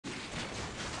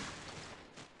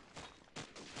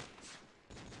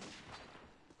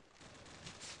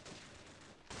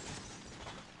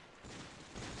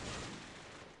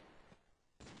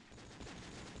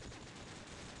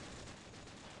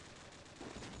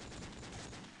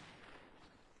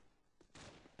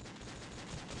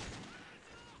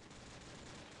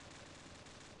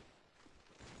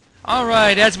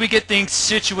Alright, as we get things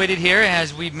situated here,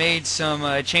 as we've made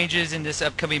some changes in this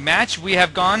upcoming match, we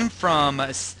have gone from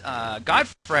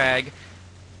Godfrag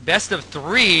best of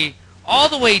 3 all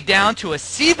the way down to a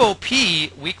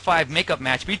CevoP Week 5 makeup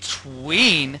match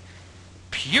between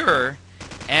Pure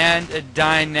and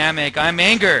Dynamic. I'm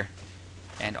Anger,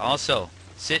 and also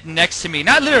sitting next to me,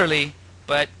 not literally,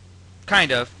 but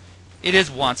kind of, it is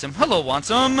Wansome. Hello,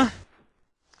 Wansome.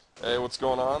 Hey, what's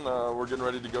going on? We're getting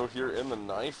ready to go here in the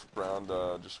knife round.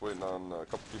 Just waiting on a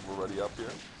couple people ready up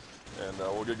here. And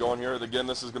we'll get going here. Again,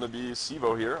 this is going to be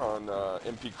Cevo here on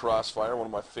MP Crossfire, one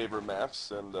of my favorite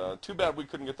maps. And too bad we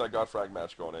couldn't get that Godfrag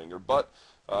match going, Anger. But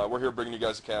we're here bringing you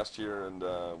guys a cast here, and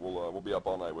we'll be up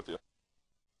all night with you.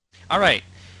 All right.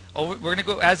 Oh, we're going to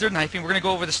go, as they're knifing, we're going to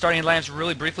go over the starting lineups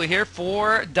really briefly here.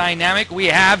 For Dynamic, we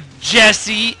have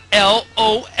Jesse,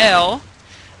 LOL,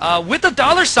 with the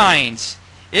dollar signs.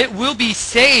 It will be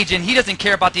Sage, and he doesn't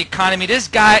care about the economy. This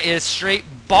guy is straight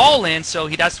ballin', so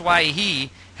that's why he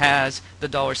has the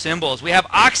dollar symbols. We have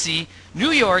Oxy,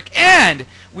 New York, and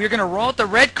we're going to roll out the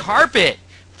red carpet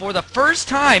for the first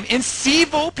time in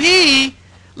CevoP.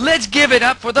 Let's give it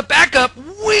up for the backup,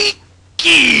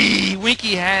 Winky.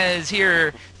 Winky has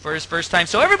here for his first time.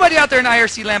 So everybody out there in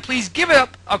IRC land, please give it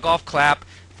up a golf clap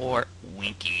for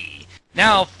Winky.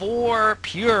 Now for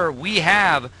Pure, we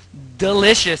have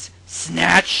Delicious,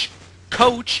 Snatch,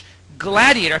 Coach,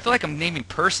 Gladiator. I feel like I'm naming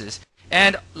purses.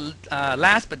 And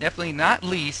last but definitely not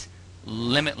least,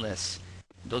 Limitless.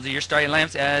 Those are your starting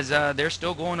lineups as they're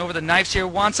still going over the knives here.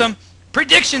 Want some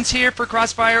predictions here for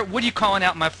Crossfire? What are you calling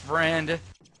out, my friend?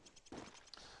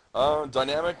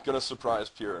 Dynamic, going to surprise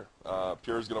Pure.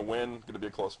 Pure is going to win. Going to be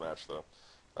a close match, though.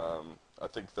 I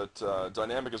think that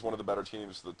Dynamic is one of the better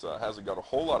teams that hasn't got a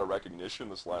whole lot of recognition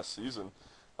this last season.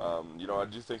 You know, I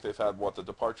do think they've had, the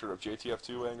departure of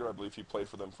JTF2, Anger. I believe he played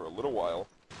for them for a little while.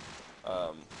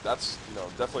 That's,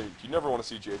 definitely, you never want to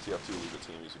see JTF2 leave a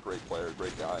team. He's a great player,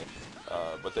 great guy.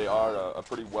 But they are a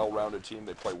pretty well-rounded team.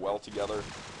 They play well together,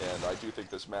 and I do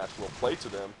think this match will play to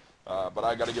them. But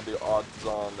I got to give the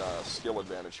odds-on skill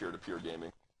advantage here to Pure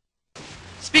Gaming.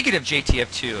 Speaking of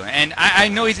JTF2, and I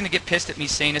know he's going to get pissed at me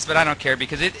saying this, but I don't care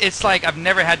because it's like I've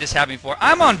never had this happen before.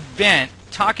 I'm on Vent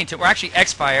talking to, or actually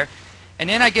X-Fire, and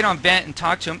then I get on Vent and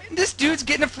talk to him, and this dude's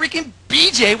getting a freaking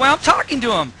BJ while I'm talking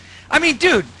to him. I mean,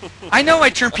 dude, I know I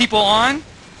turn people on,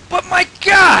 but my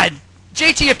God,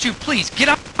 JTF2, please, get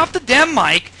up off the damn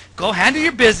mic, go handle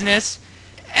your business,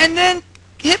 and then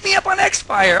hit me up on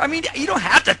X-Fire. I mean, you don't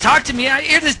have to talk to me. I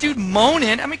hear this dude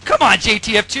moaning. I mean, come on,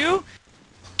 JTF2.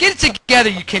 Get it together,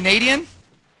 you Canadian.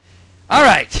 All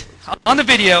right, on the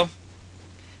video,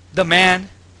 the man,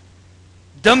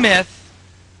 the myth,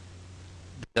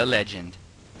 the legend.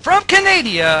 From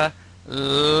Canada,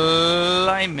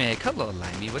 Limey. Hello,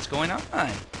 Limey. What's going on?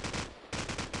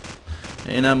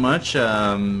 Hey, not much.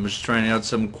 Was trying out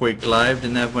some Quake Live.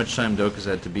 Didn't have much time though because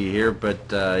I had to be here. But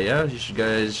yeah, you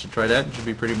guys should try that. It should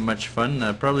be pretty much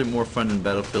fun. Probably more fun than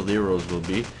Battlefield Heroes will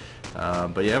be.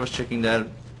 But yeah, I was checking that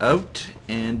out.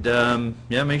 And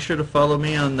yeah, make sure to follow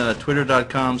me on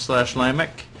twitter.com/Limek.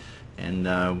 And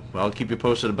I'll keep you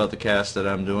posted about the cast that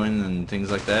I'm doing and things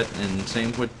like that. And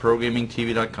same with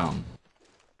ProGamingTV.com.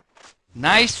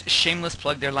 Nice shameless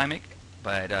plug there, Limek.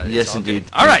 But yes, indeed.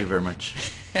 All right. Thank you very much.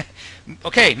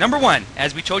 Okay, number one,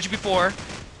 as we told you before,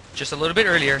 just a little bit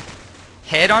earlier,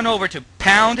 head on over to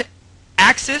Pound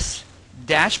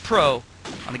Axis-Pro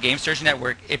on the Game Surge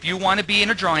Network if you want to be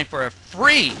in a drawing for a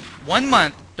free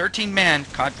 1-month 13-man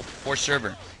COD4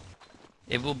 server.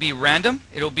 It will be random.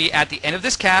 It will be at the end of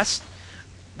this cast.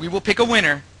 We will pick a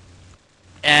winner.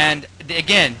 And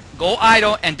again, go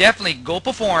idle and definitely go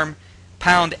perform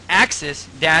Pound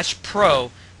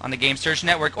Axis-Pro on the Game Surge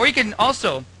Network. Or you can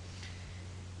also,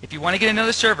 if you want to get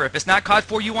another server, if it's not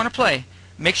COD4 you want to play,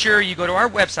 make sure you go to our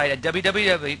website at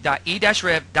www.e-rev.tv.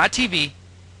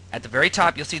 At the very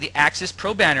top, you'll see the Axis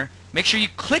Pro banner. Make sure you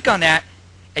click on that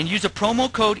and use a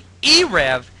promo code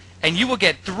e-rev, and you will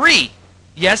get 3,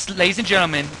 yes, ladies and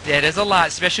gentlemen, that is a lot,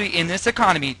 especially in this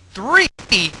economy, 3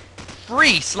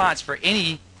 free slots for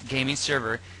any gaming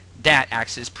server that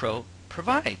Axis Pro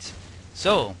provides.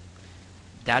 So,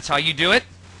 that's how you do it.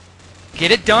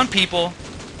 Get it done, people.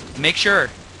 Make sure,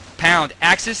 Pound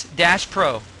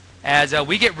Axis-Pro. As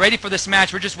we get ready for this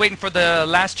match, we're just waiting for the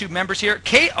last 2 members here.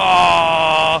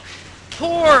 Oh,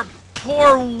 poor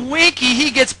Winky.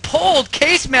 He ges pulled.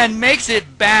 Caseman makes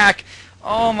it back.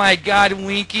 Oh my God,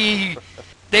 Winky.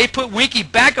 They put Winky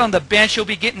back on the bench. He'll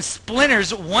be getting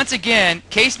splinters once again.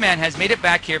 Caseman has made it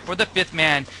back here for the 5th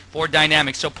man for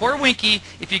Dynamic. So poor Winky,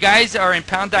 if you guys are in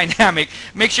Pound Dynamic,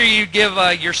 make sure you give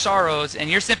your sorrows and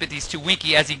your sympathies to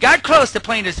Winky as he got close to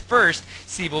playing his first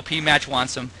CevoP match.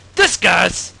 Wansome.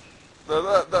 Discuss!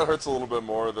 That hurts a little bit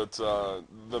more that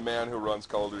the man who runs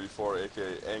Call of Duty 4,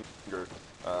 a.k.a. Anger,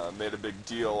 made a big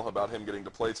deal about him getting to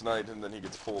play tonight, and then he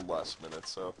gets pulled last minute.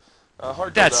 So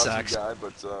hard that to sucks. guy,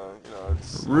 but you know,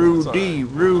 it's Rudy, it's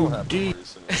Rudy.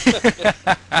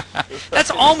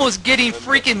 That's almost getting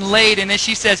freaking laid, and then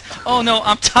she says, "Oh no,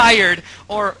 I'm tired,"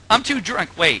 or "I'm too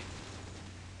drunk." Wait,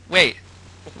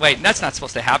 that's not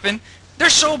supposed to happen. They're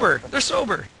sober. They're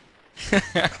sober.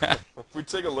 If we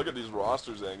take a look at these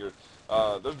rosters, Anger,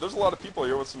 there's a lot of people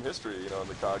here with some history, you know, in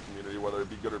the COD community, whether it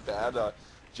be good or bad.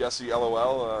 Jesse,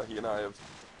 LOL, he and I have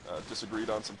disagreed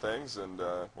on some things, and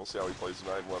we'll see how he plays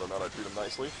tonight and whether or not I treat him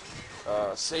nicely.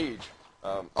 Sage,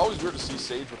 always weird to see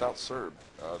Sage without Serb.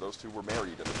 Those two were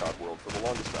married in the COD world for the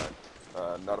longest time.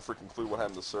 Not a freaking clue what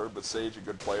happened to Serb, but Sage, a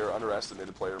good player,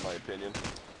 underestimated player in my opinion.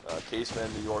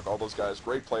 Caseman, New York, all those guys,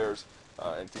 great players.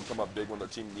 And can come up big when their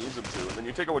team needs them to. And then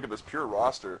you take a look at this pure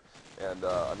roster, and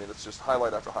I mean, it's just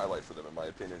highlight after highlight for them, in my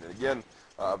opinion. And again,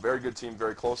 very good team,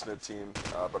 very close-knit team,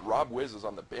 but Rob Wiz is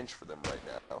on the bench for them right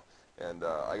now. And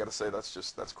I got to say,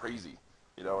 that's crazy.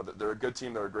 You know, they're a good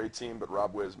team, they're a great team, but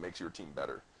Rob Wiz makes your team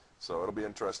better. So it'll be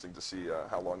interesting to see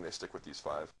how long they stick with these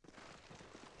 5.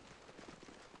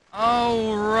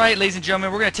 All right, ladies and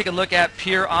gentlemen, we're going to take a look at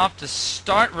Pure off to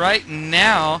start right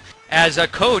now as a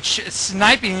coach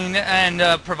sniping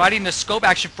and providing the scope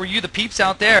action for you, the peeps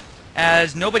out there,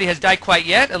 as nobody has died quite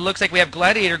yet. It looks like we have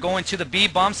Gladiator going to the B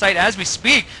bomb site as we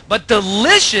speak, but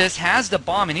Delicious has the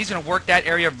bomb, and he's going to work that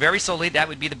area very solely. That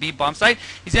would be the B bomb site.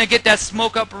 He's going to get that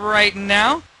smoke up right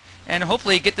now, and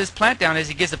hopefully get this plant down as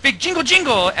he gets the big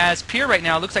jingle as Pure right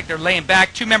now. Looks like they're laying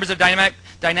back. 2 members of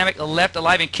Dynamic left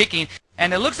alive and kicking.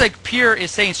 And it looks like Pure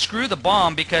is saying screw the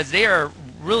bomb because they are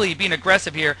really being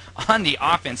aggressive here on the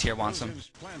offense here, Wansome.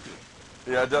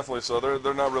 Yeah, definitely so.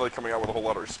 They're not really coming out with a whole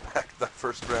lot of respect that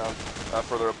first round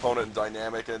for their opponent in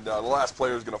Dynamic. And the last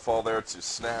player is going to fall there to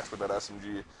Snatch with that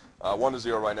SMG.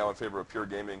 1-0 right now in favor of Pure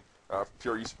Gaming.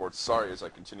 Pure Esports, sorry as I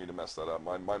continue to mess that up.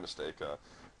 My mistake.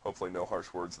 Hopefully no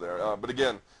harsh words there. But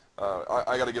again,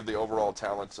 I got to give the overall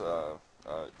talent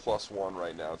 +1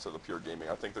 right now to the Pure Gaming.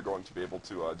 I think they're going to be able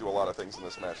to do a lot of things in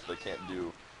this match that they can't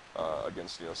do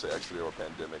against, you know, say Extra or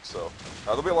Pandemic. So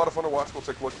there'll be a lot of fun to watch. We'll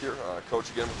take a look here. Coach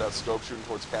again with that scope shooting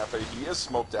towards Cafe. He is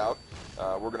smoked out.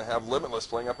 We're going to have Limitless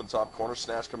playing up in top corner.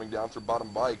 Snatch coming down through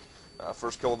bottom bike.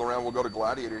 First kill of the round will go to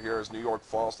Gladiator here as New York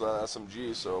falls to that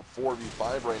SMG. So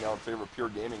 4v5 right now in favor of Pure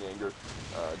Gaming. Anger.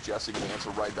 Jesse going to answer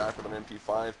right back with an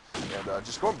MP5. And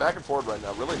just going back and forth right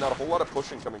now. Really not a whole lot of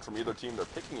pushing coming from either team. They're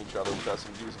picking each other with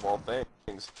SMGs of all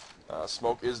things.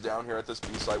 Smoke is down here at this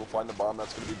B site. We'll find the bomb.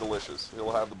 That's going to be Delicious.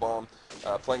 He'll have the bomb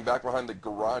playing back behind the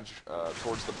garage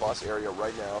towards the bus area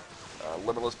right now.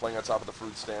 Limitless playing on top of the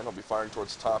fruit stand. He'll be firing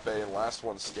towards top A, and last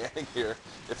one standing here.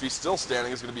 If he's still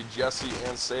standing, is going to be Jesse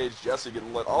and Sage. Jesse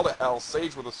getting lit all to hell.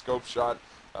 Sage with a scope shot,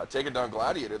 taking down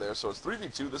Gladiator there. So it's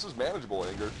 3v2. This is manageable,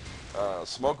 Anger.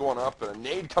 Smoke going up, and a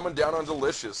nade coming down on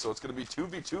Delicious. So it's going to be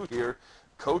 2v2 here.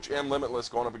 Coach and Limitless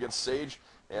going up against Sage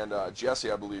and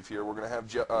Jesse, I believe, here. We're going to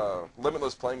have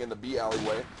Limitless playing in the B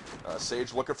alleyway.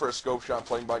 Sage looking for a scope shot,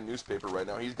 playing by Newspaper right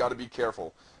now. He's got to be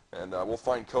careful. And we'll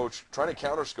find Coach trying to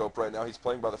counter scope right now. He's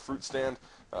playing by the fruit stand,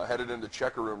 headed into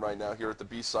checker room right now here at the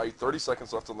B site. 30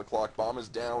 seconds left on the clock. Bomb is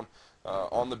down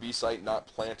on the B site, not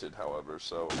planted, however.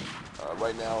 So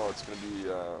right now it's going to be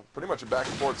pretty much a back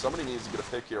and forth. Somebody needs to get a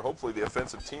pick here. Hopefully the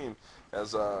offensive team,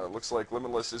 as looks like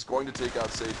Limitless is going to take out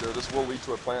Sage there. This will lead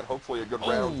to a plant. Hopefully a good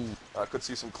round. Could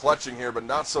see some clutching here, but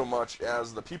not so much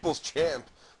as the People's Champ,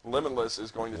 Limitless,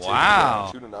 is going to take it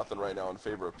down 2-0 right now in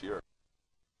favor of Pure.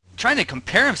 Trying to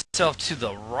compare himself to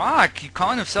The Rock. He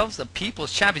calling himself the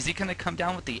People's Champ. Is he going to come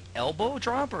down with the elbow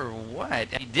drop or what?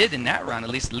 He did in that round,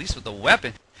 at least with the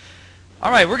weapon.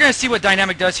 All right, we're going to see what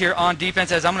Dynamic does here on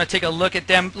defense as I'm going to take a look at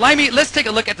them. Limey, let's take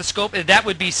a look at the scope. That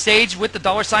would be Sage with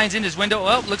the $signs in his window.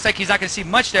 Well, looks like he's not going to see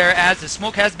much there as the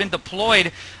smoke has been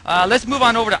deployed. Let's move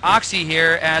on over to Oxy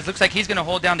here as looks like he's going to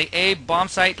hold down the A bomb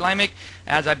site, Limey.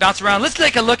 As I bounce around, let's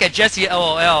take a look at Jesse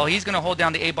LOL. He's going to hold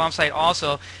down the A bomb site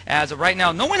also as of right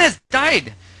now. No one has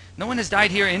died. No one has died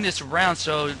here in this round,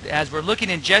 so as we're looking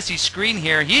in Jesse's screen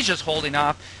here, he's just holding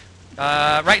off.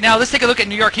 Right now, let's take a look at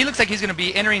New York. He looks like he's going to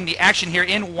be entering the action here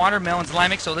in Watermelon's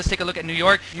Limic. So let's take a look at New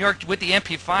York. New York with the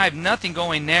MP5, nothing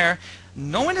going there.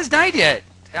 No one has died yet.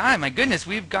 Ah, my goodness,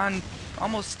 we've gone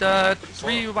almost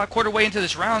about quarter way into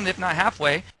this round, if not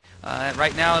halfway.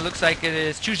 Right now it looks like it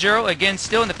is 2-0. Again,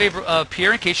 still in the favor of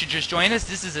Pierre, in case you just joined us.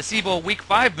 This is a CEVO Week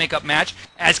 5 makeup match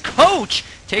as Coach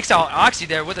takes out Oxy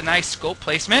there with a nice scope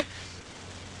placement.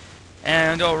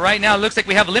 And right now it looks like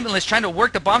we have Limitless trying to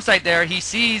work the bomb site there. He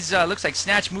sees, looks like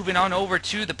Snatch moving on over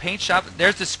to the paint shop.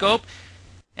 There's the scope.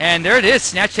 And there it is.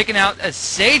 Snatch taking out a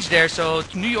Sage there. So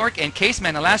New York and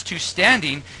Caseman, the last two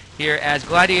standing here as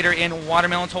Gladiator and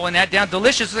Watermelon holding that down.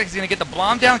 Delicious looks like he's going to get the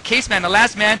bomb down. Caseman, the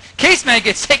last man. Caseman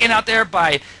gets taken out there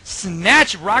by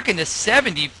Snatch, rocking the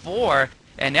 74.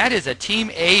 And that is a team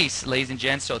ace, ladies and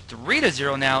gents. So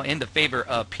 3-0 now in the favor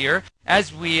of Pierre.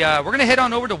 As we're going to head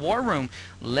on over to War Room.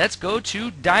 Let's go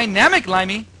to Dynamic,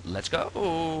 Limey. Let's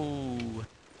go.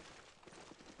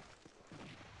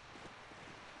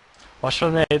 Watch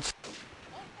for the nades.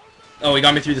 Oh, he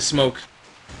got me through the smoke.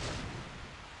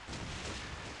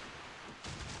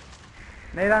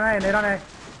 Nade on A, nade on A.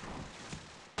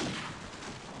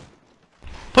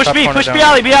 Push Top B, corner push down. B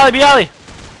alley, B alley, B alley!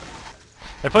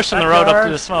 They're pushing the road up Backyard.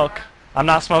 through the smoke. I'm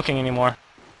not smoking anymore.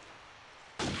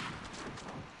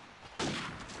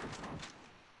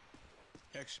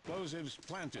 Explosives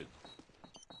planted.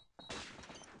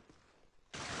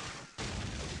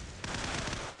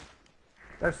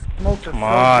 Their smokes are Come so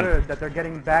on. good that they're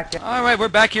getting back in. All right, we're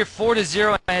back here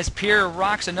 4-0 as Pierre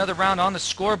rocks another round on the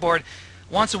scoreboard.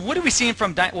 Wanson, what are we seeing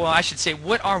from, well, I should say,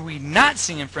 what are we not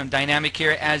seeing from Dynamic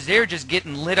here as they're just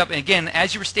getting lit up? And again,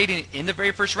 as you were stating in the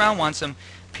very first round, Wanson,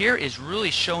 Pierre is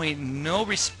really showing no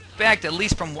respect, at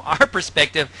least from our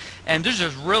perspective, and they're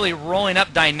just really rolling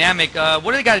up Dynamic. What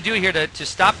do they got to do here to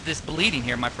stop this bleeding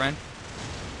here, my friend?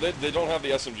 They don't have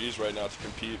the SMGs right now to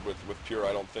compete with Pure,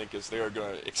 I don't think, as they are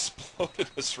going to explode in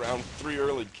this round with 3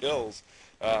 early kills.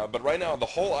 But right now, the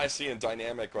whole IC and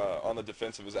Dynamic on the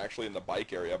defensive is actually in the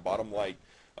bike area, bottom light.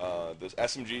 The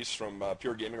SMGs from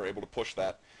Pure Gaming are able to push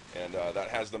that, and that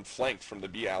has them flanked from the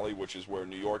B alley, which is where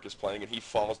New York is playing, and he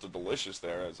falls to Delicious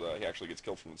there as he actually gets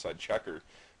killed from inside Checker.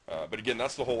 But again,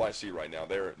 that's the whole IC right now.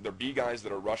 They're B guys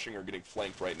that are rushing are getting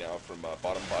flanked right now from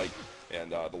bottom bike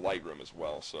and the light room as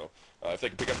well. So if they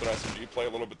can pick up their SMG play a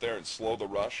little bit there and slow the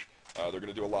rush, they're going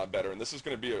to do a lot better. And this is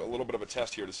going to be a little bit of a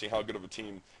test here to see how good of a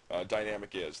team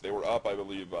Dynamic is. They were up, I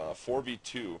believe,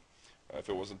 4v2. If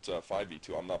it wasn't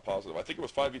 5v2, I'm not positive. I think it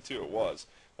was 5v2. It was.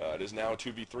 It is now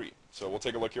 2v3. So we'll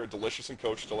take a look here. Delicious and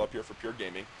Coach still up here for Pure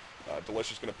Gaming.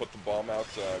 Delicious going to put the bomb out,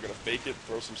 going to fake it,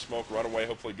 throw some smoke, run away,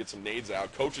 hopefully get some nades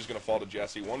out. Coach is going to fall to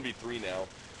Jesse. 1v3 now.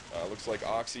 Looks like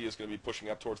Oxy is going to be pushing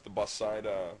up towards the bus side,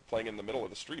 playing in the middle of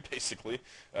the street, basically.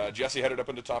 Jesse headed up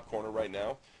into top corner right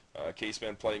now.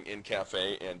 Caseman playing in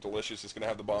Cafe, and Delicious is going to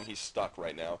have the bomb. He's stuck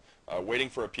right now. Waiting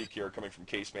for a peek here coming from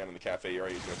Caseman in the Cafe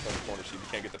area. He's going to turn the corner, see if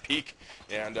he can't get the peek.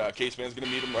 And Caseman's going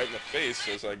to meet him right in the face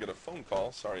as I get a phone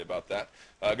call. Sorry about that.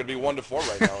 Going to be 1-4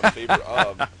 right now in favor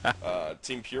of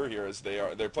Team Pure here, as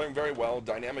they're playing very well.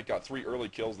 Dynamic got 3 early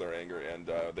kills there, Anger,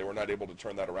 and they were not able to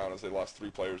turn that around as they lost 3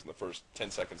 players in the first 10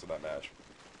 seconds of that match.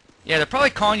 Yeah, they're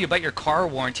probably calling you about your car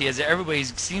warranty, as everybody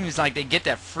seems like they get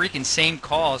that freaking same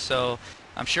call, so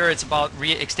I'm sure it's about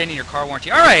extending your car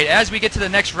warranty. All right, as we get to the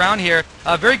next round here,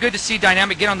 very good to see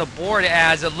Dynamic get on the board,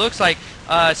 as it looks like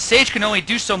Sage can only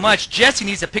do so much. Jesse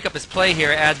needs to pick up his play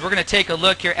here, as we're going to take a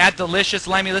look here at Delicious.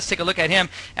 Limey, let's take a look at him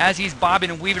as he's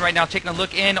bobbing and weaving right now, taking a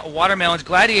look in Watermelon's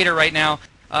Gladiator right now.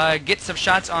 Get some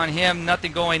shots on him,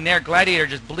 nothing going there. Gladiator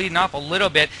just bleeding off a little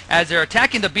bit as they're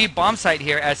attacking the B bomb site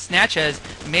here, as Snatch has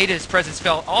made his presence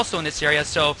felt also in this area.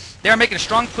 So they're making a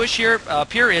strong push here.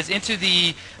 Pure is into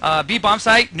the B bomb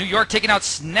site. New York taking out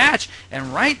Snatch,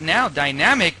 and right now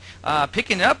Dynamic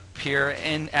picking up here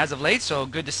and as of late, so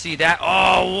good to see that.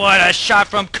 Oh, what a shot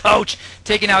from Coach,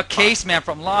 taking out Caseman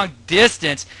from long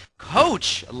distance.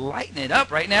 Coach lighting it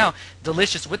up right now.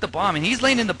 Delicious with the bomb, and he's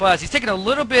laying in the buzz. He's taking a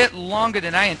little bit longer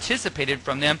than I anticipated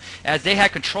from them, as they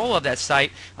had control of that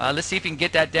site. Let's see if he can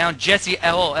get that down. Jesse,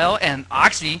 LOL, and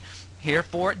Oxy here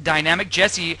for Dynamic.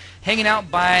 Jesse hanging out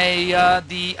by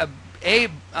the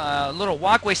little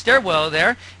walkway stairwell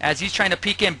there, as he's trying to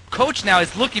peek in. Coach now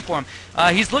is looking for him.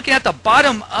 He's looking at the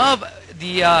bottom of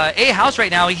the A house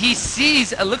right now. He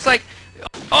sees, it looks like,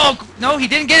 oh, no, he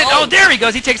didn't get it. Oh, there he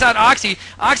goes. He takes out Oxy.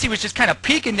 Oxy was just kind of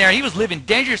peeking there. He was living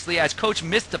dangerously, as Coach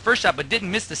missed the first shot but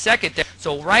didn't miss the second there.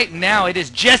 So right now it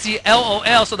is Jesse,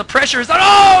 LOL. So the pressure is on.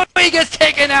 Oh, he gets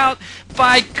taken out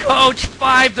by Coach.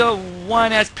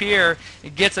 5-1 as Pierre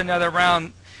gets another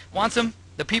round. Wants him.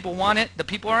 The people want it. The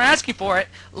people are asking for it.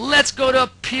 Let's go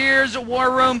to Pierre's War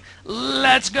Room.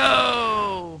 Let's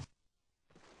go.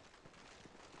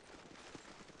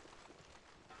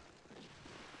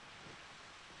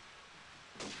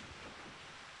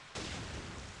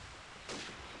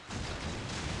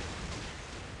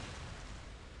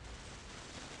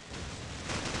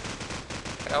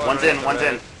 One's in, one's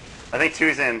in. I think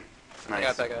two's in. Nice. I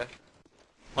got that guy.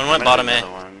 One went bottom A.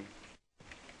 One.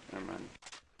 Never mind.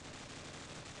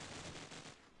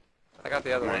 I got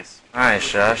the other Nice.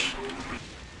 Nice, Josh.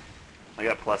 I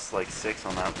got plus like 6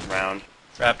 on that round.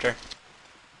 Raptor.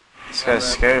 This guy's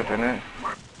scope, isn't it?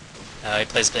 He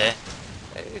plays B. one.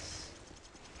 Ace.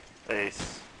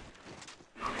 Ace.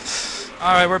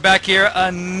 All right, we're back here.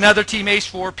 Another team ace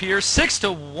for Pier,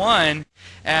 6-1,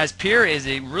 as Pier is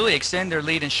really extending their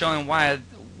lead and showing why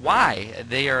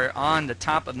they are on the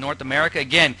top of North America.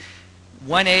 Again,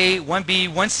 1A, 1B,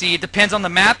 1C. It depends on the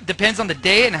map, depends on the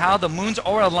day, and how the moons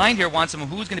are aligned here. Wants them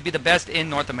who's going to be the best in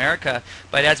North America.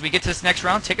 But as we get to this next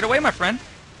round, take it away, my friend.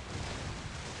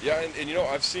 Yeah, and you know,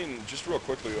 I've seen, just real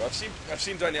quickly, I've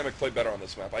seen Dynamic play better on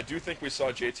this map. I do think we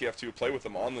saw JTF2 play with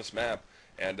them on this map,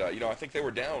 and you know, I think they were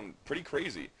down pretty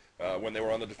crazy. When they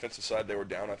were on the defensive side, they were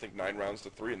down, I think, 9 rounds to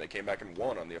 3, and they came back and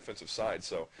won on the offensive side.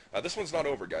 So this one's not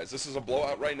over, guys. This is a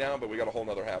blowout right now, but we got a whole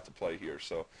other half to play here.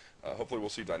 So hopefully we'll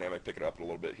see Dynamic pick it up a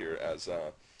little bit here, as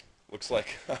looks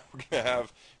like we're going to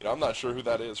have, you know, I'm not sure who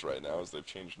that is right now, as they've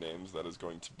changed names. That is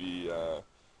going to be,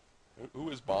 who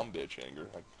is Bomb Bitch, Anger?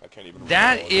 I can't even remember.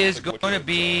 That is going to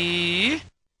be...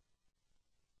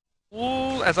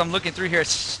 Ooh, as I'm looking through here,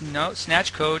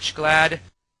 Snatch Coach, Glad.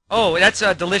 Oh, that's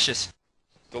Delicious.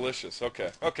 Delicious,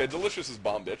 okay. Okay, Delicious is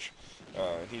Bomb Bitch.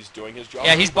 He's doing his job.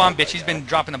 Yeah, he's Bomb Bitch. Right He's now. been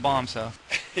dropping the bomb, so.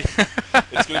 It's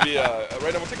going to be, right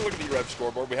now, we'll take a look at the e-rev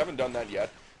scoreboard. We haven't done that yet.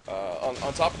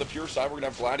 On top of the Pure side, we're going to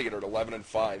have Gladiator at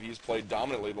 11-5. He's played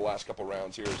dominantly the last couple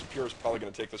rounds here. Pure is probably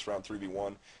going to take this round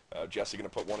 3v1. Jesse going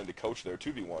to put one into Coach there,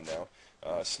 2v1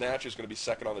 now. Snatch is going to be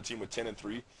second on the team with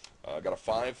 10-3. Got a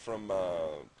 5 from,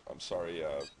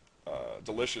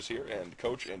 Delicious here, and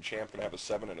Coach and Champ gonna have a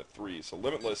 7 and a 3. So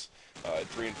Limitless at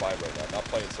 3-5 right now, not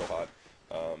playing so hot.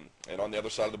 And on the other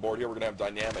side of the board here, we're gonna have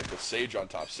Dynamic with Sage on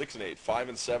top, 6-8,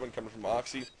 5-7 coming from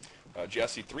Oxy.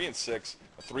 Jesse 3-6,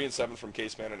 a 3-7 from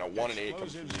Caseman, and a 1-8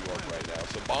 comes from New York right now.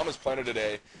 So bomb is planted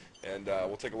today, and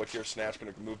we'll take a look here. Snatch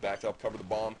gonna move back to help cover the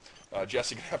bomb.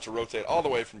 Jesse gonna have to rotate all the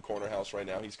way from corner house right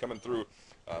now. He's coming through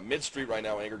mid-street right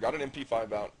now. Anger got an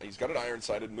MP5 out. He's got it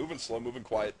iron-sighted, moving slow, moving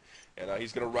quiet. And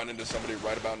he's going to run into somebody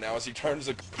right about now as he turns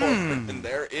the corner. And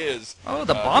there is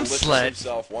the bomb sled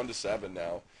himself, 1-7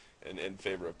 now in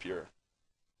favor of Pure.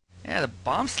 Yeah, the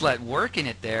bomb sled working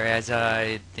it there as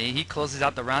he closes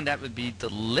out the round. That would be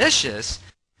Delicious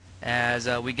as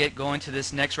we get going to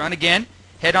this next round. Again,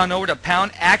 head on over to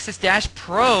Pound Access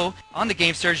Pro on the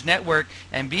Game Surge Network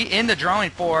and be in the drawing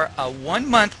for a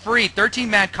 1-month free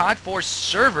 13-man COD4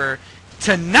 server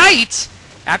tonight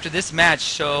after this match.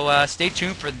 So stay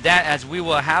tuned for that, as we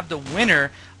will have the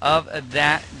winner of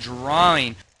that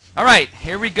drawing. All right,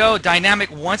 here we go.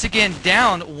 Dynamic once again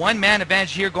down, 1-man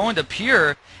advantage here going to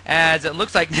Pure, as it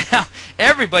looks like now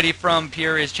everybody from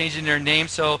Pure is changing their name.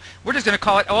 So we're just going to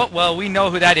call it, oh, well, we know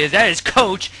who that is. That is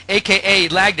Coach, a.k.a.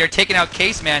 Lag there, taking out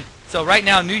Caseman. So right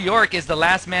now New York is the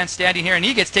last man standing here, and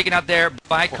he gets taken out there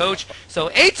by Coach. So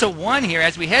 8-1 here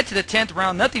as we head to the 10th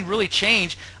round. Nothing really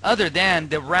changed other than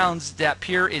the rounds that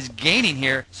Pure is gaining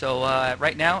here. So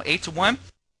right now 8-1.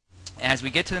 As we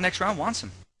get to the next round,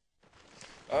 Wanson.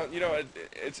 You know,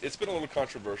 it's been a little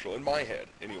controversial in my head,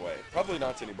 anyway. Probably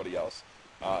not to anybody else.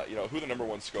 You know, who the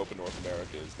 #1 scope in North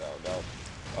America is now.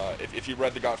 Now, if you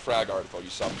read the Got Frag article, you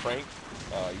saw Prank,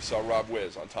 you saw Rob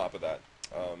Wiz on top of that.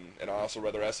 And I also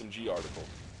read their SMG article.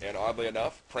 And oddly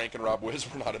enough, Prank and Rob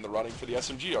Wiz were not in the running for the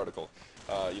SMG article.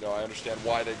 You know, I understand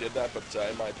why they did that, but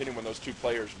in my opinion, when those two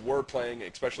players were playing,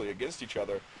 especially against each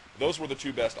other, those were the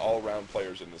two best all-around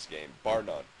players in this game, bar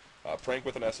none. Prank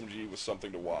with an SMG was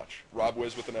something to watch. Rob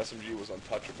Wiz with an SMG was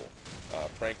untouchable.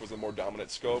 Prank was the more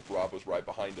dominant scope. Rob was right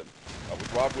behind him.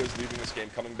 With Rob Wiz leaving this game,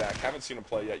 coming back, haven't seen him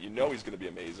play yet. You know he's going to be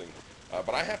amazing.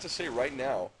 But I have to say right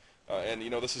now, and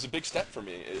you know this is a big step for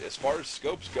me, as far as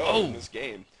scopes go in this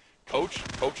game, Coach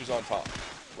is on top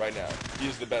right now. He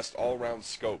is the best all-around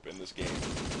scope in this game.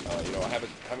 You know, I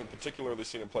haven't particularly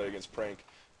seen him play against Prank.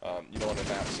 You know, on a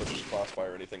map such as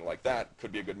Crossfire or anything like that,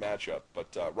 could be a good matchup. But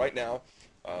right now,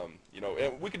 you know,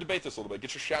 and we could debate this a little bit.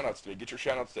 Get your shout-outs to me. Get your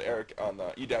shout-outs to Eric on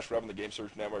the E-Rev on the Game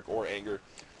Surge Network, or Anger,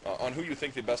 on who you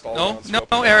think the best all-around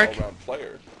all-around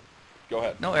player. Go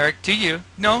ahead. No, Eric, to you.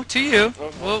 No, to you.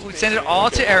 We'll send it all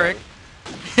to Eric.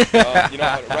 You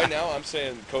know, right now I'm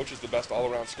saying Coach is the best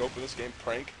all-around scope in this game.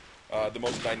 Prank, the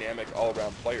most dynamic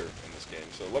all-around player in this game.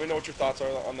 So let me know what your thoughts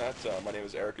are on that. My name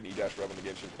is Eric, and E-Rev on the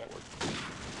Game Surge Network.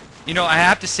 You know, I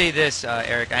have to say this,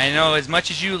 Eric. I know as much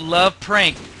as you love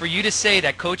Prank, for you to say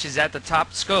that Coach is at the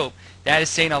top scope, that is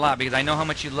saying a lot, because I know how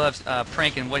much you love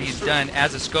Prank and what he's done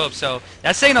as a scope. So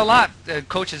that's saying a lot.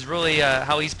 Coach is really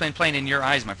how he's been playing in your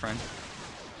eyes, my friend.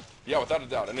 Yeah, without a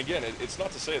doubt. And again, it's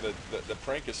not to say that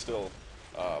Prank is still,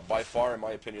 by far, in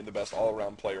my opinion, the best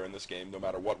all-around player in this game, no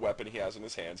matter what weapon he has in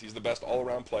his hands. He's the best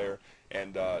all-around player,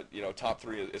 and, you know, top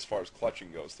 3 as far as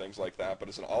clutching goes, things like that. But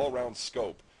it's an all-around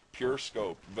scope, pure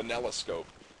scope, vanilla scope.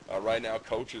 Right now,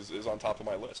 Coach is on top of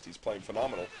my list. He's playing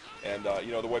phenomenal. And,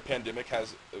 you know, the way Pandemic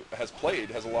has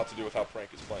played has a lot to do with how Prank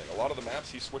is playing. A lot of the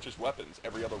maps, he switches weapons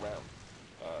every other round.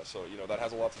 So, you know, that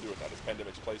has a lot to do with that. It's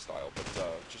Pandemic's play style. But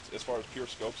just as far as pure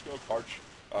scopes go,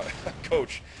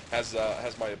 Coach has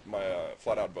my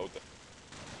flat-out vote there.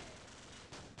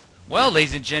 Well,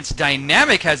 ladies and gents,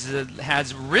 Dynamic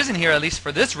has risen here, at least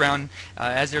for this round,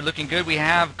 as they're looking good. We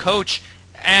have Coach,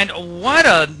 and what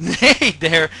a nade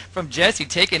there from Jesse,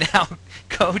 taking out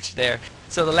Coach there.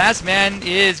 So the last man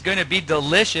is going to be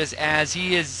Delicious, as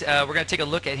he is, we're going to take a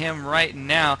look at him right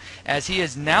now, as he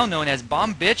is now known as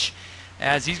Bomb Bitch,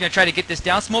 as he's going to try to get this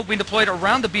down. Smoke being deployed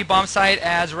around the B-bomb site,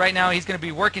 as right now he's going to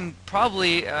be working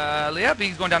probably, yep,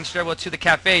 he's going down the stairwell to the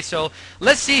cafe. So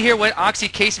let's see here what Oxy,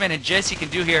 Caseman, and Jesse can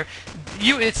do here.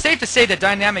 It's safe to say that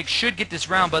Dynamic should get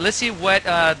this round, but let's see what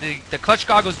the clutch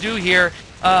goggles do here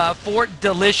for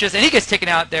Delicious. And he gets taken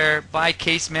out there by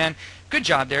Caseman. Good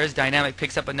job there as Dynamic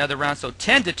picks up another round. So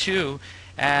 10-2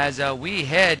 as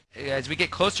we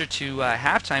get closer to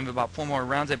halftime. About 4 more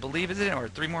rounds, I believe, is it, or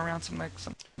 3 more rounds, something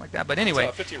like that. But anyway,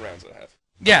 it's 15 rounds at half.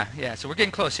 Yeah. So we're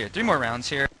getting close here. 3 more rounds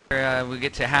here. We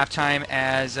get to halftime.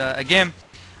 As again,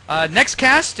 next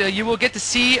cast, you will get to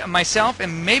see myself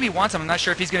and maybe Wansum. I'm not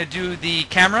sure if he's going to do the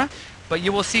camera, but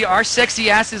you will see our sexy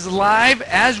asses live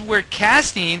as we're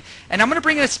casting. And I'm going to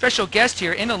bring in a special guest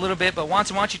here in a little bit. But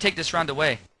Wansum, why don't you take this round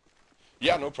away?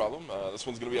 Yeah, no problem. This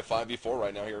one's going to be a 5v4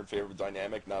 right now here in favor of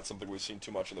Dynamic. Not something we've seen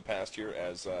too much in the past here,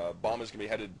 as Bomb is going to be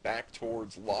headed back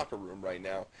towards locker room right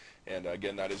now. And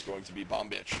again, that is going to be Bomb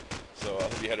Bitch. So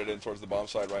he'll be headed in towards the bomb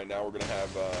side right now. We're going to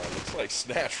have, looks like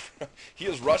Snatch. He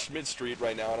is rushed mid-street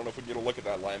right now. I don't know if we can get a look at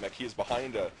that, Limek. He is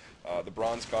behind the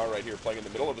bronze car right here, playing in the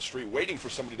middle of the street, waiting for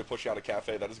somebody to push out a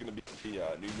cafe. That is going to be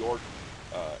New York.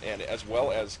 And as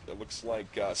well as, it looks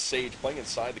like Sage playing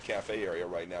inside the cafe area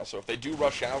right now. So if they do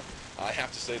rush out, I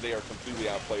have to say they are completely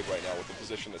outplayed right now with the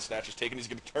position that Snatch is taking. He's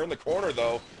going to turn the corner,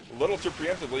 though, a little too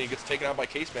preemptively. He gets taken out by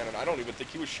Caseman, and I don't even think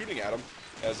he was shooting at him,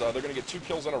 as they're going to get 2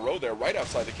 kills in a row there right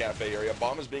outside the cafe area.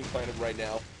 Bomb is being planted right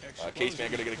now. Caseman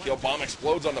going to get a kill. Bomb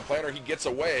explodes on the planter. He gets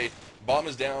away. Bomb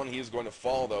is down. He is going to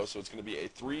fall, though, so it's going to be a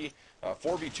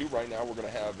 4v2 right now. We're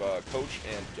going to have Coach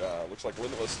and looks like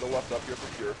Limitless still left up here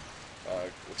for Pure.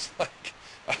 Looks like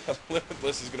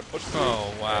Limitless is going to push through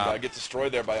and get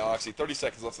destroyed there by Oxy. 30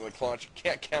 seconds left in the clutch.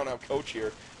 Can't count out Coach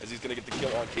here, as he's going to get the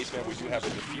kill on Caseman. We do have a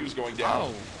defuse going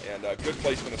down, and good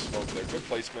placement of smoke there. Good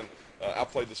placement.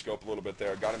 Outplayed the scope a little bit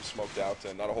there. Got him smoked out,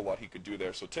 and not a whole lot he could do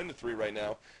there. So 10-3 right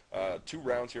now. 2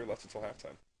 rounds here left until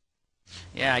halftime.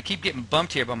 Yeah, I keep getting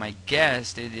bumped here by my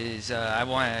guest. It is, I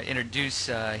want to introduce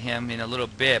him in a little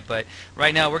bit, but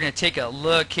right now we're going to take a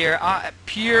look here.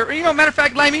 Pure, you know, matter of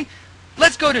fact, Limey,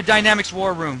 let's go to Dynamics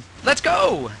War Room. Let's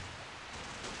go.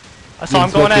 I saw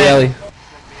him going A.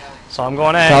 Saw him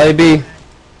going A. Probably B.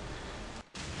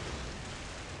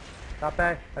 Top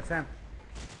A, that's him.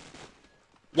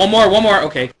 One more.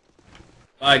 Okay.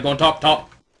 Alright, going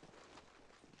top.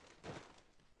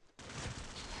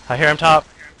 I hear him top.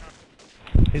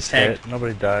 He's hit.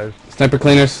 Nobody dies. Sniper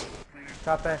cleaners.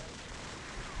 Top A.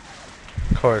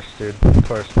 Of course, dude. Of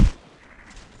course.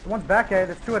 The one's back A,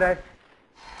 there's 2 at A.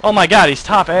 Oh my god, he's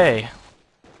top A.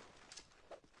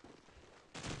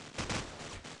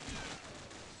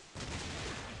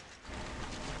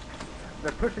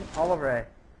 They're pushing all over A.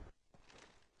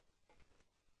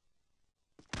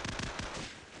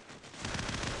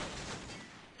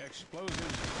 Explosives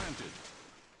planted.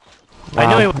 I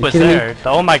knew he was there. The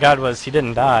oh my god was he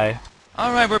didn't die.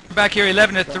 All right, we're back here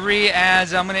 11-3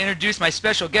 as I'm going to introduce my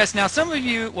special guest. Now, some of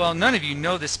you, well, none of you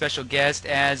know this special guest,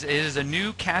 as it is a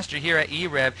new caster here at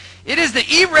e-rev. It is the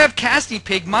e-rev casting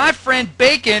pig, my friend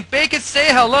Bacon. Bacon, say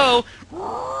hello.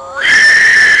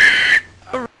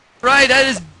 Right, that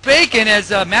is Bacon, as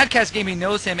Madcast Gaming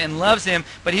knows him and loves him,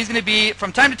 but he's going to be,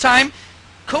 from time to time,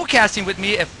 co-casting with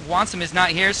me if Wansum is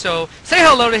not here. So say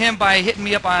hello to him by hitting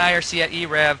me up on IRC at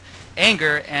e-rev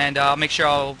Anger, and I'll make sure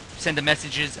I'll send the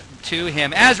messages to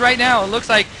him. As right now, it looks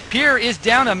like Pierre is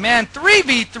down a man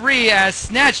 3v3 as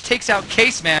Snatch takes out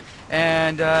Caseman.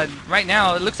 And right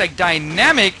now, it looks like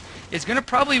Dynamic is going to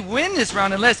probably win this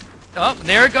round unless... Oh,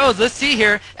 there it goes. Let's see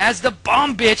here. As the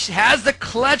Bomb Bitch has the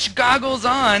clutch goggles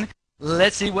on.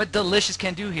 Let's see what Delicious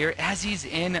can do here as he's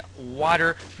in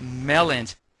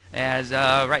Watermelons. As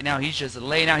right now he's just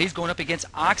laying out. He's going up against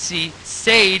Oxy,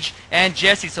 Sage, and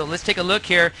Jesse. So let's take a look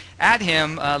here at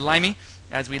him, Limey.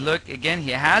 As we look again,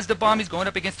 he has the bomb. He's going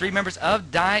up against 3 members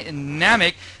of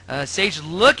Dynamic. Sage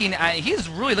looking at, he's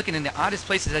really looking in the oddest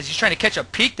places as he's trying to catch a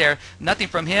peek there. Nothing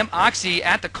from him. Oxy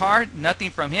at the car, nothing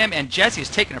from him. And Jesse is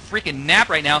taking a freaking nap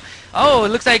right now. Oh, it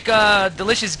looks like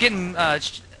Delicious getting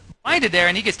blinded there,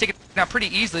 and he gets taken out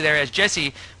pretty easily there as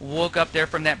Jesse woke up there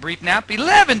from that brief nap.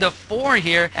 11-4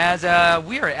 here as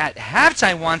we are at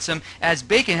halftime, Wansome, as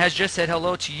Bacon has just said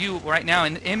hello to you right now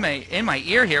in my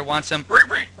ear here, Wansome.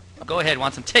 Go ahead,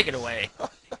 Wansome, take it away.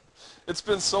 It's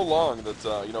been so long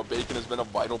that you know, Bacon has been a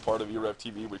vital part of e-rev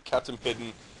TV. We've kept him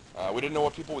hidden. We didn't know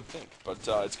what people would think, but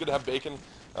it's good to have Bacon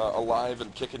alive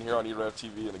and kicking here on e-rev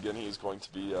TV. And again, he is going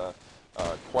to be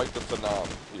quite the phenom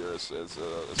here as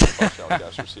the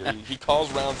shoutcasters here. He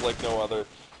calls rounds like no other.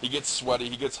 He gets sweaty,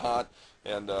 he gets hot,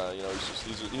 and you know,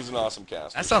 he's an awesome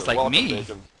caster. That sounds like welcome, me.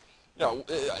 Bacon. Yeah,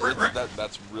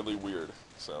 that's really weird.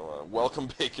 So welcome,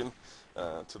 Bacon.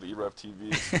 To the e-rev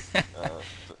TV,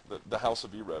 the house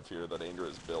of e-rev here that Anger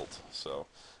has built. So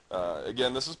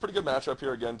again, this is a pretty good matchup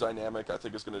here. Again, Dynamic I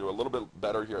think is going to do a little bit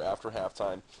better here after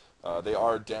halftime. They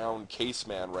are down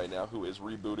Caseman right now, who is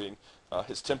rebooting.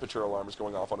 His temperature alarm is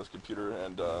going off on his computer,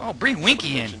 and oh, bring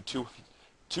Winky in.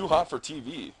 Too hot for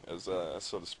TV, as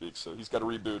so to speak. So he's got to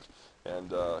reboot, and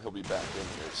he'll be back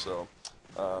in here. So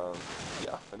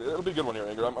yeah, it'll be a good one here,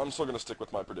 Anger. I'm still going to stick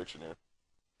with my prediction here.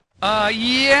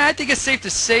 Yeah, I think it's safe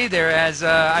to say there as,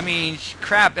 I mean,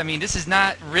 crap, I mean, this is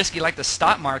not risky like the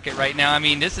stock market right now. I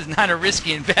mean, this is not a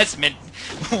risky investment,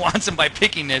 Wansome, by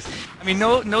picking this. I mean,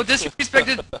 no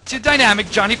disrespect to Dynamic.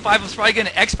 Johnny 5 was probably going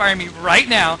to expire me right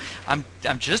now. I'm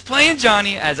just playing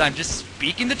Johnny as I'm just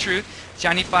speaking the truth.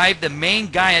 Johnny 5, the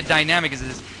main guy at Dynamic,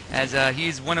 as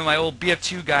he's one of my old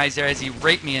BF2 guys there as he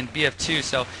raped me in BF2.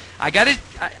 So I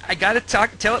gotta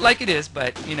tell it like it is,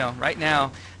 but, you know, right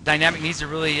now, Dynamic needs to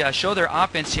really show their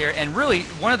offense here. And really,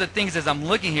 one of the things as I'm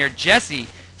looking here, Jesse,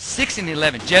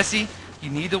 6-11. Jesse,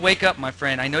 you need to wake up, my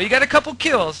friend. I know you got a couple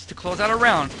kills to close out a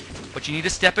round, but you need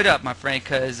to step it up, my friend,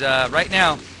 because right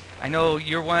now, I know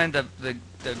you're one of the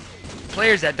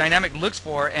players that Dynamic looks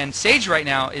for, and Sage right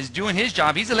now is doing his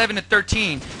job. He's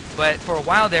 11-13, but for a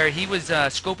while there, he was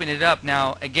scoping it up.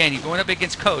 Now, again, you're going up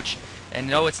against Coach, and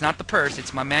no, it's not the purse.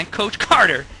 It's my man, Coach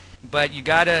Carter, but you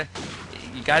gotta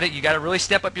really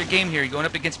step up your game here. You're going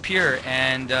up against Pure,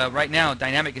 and right now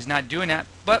Dynamic is not doing that.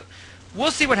 But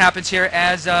we'll see what happens here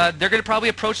as they're going to probably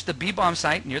approach the B-bomb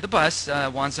site near the bus,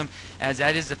 Wansome, as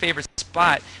that is the favorite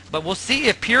spot. But we'll see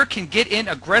if Pure can get in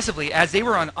aggressively. As they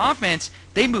were on offense,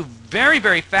 they moved very,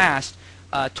 very fast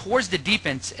towards the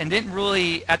defense and didn't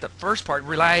really, at the first part,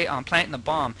 rely on planting the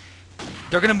bomb.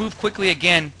 They're going to move quickly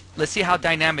again. Let's see how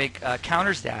Dynamic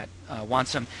counters that.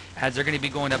 Wansome, as they're going to be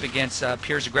going up against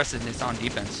Pure's aggressiveness on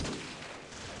defense.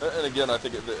 And again, I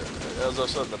think, as I've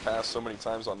said in the past so many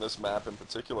times on this map in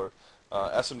particular,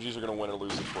 SMGs are going to win or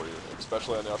lose it for you,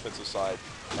 especially on the offensive side.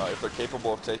 If they're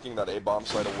capable of taking that A-bomb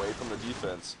site away from the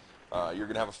defense, you're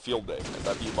going to have a field day at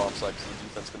that B-bomb site because the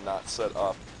defense cannot set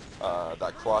up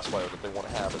that crossfire that they want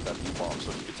to have at that B-bomb.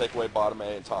 So if you can take away bottom A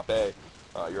and top A,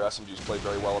 your SMGs play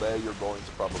very well at A, you're going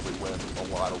to probably win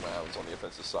a lot of rounds on the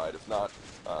offensive side. If not,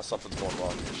 something's going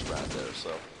wrong in your strat there.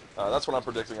 So that's what I'm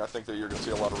predicting. I think that you're going to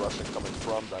see a lot of rushing coming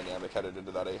from Dynamic headed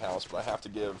into that A house, but I have to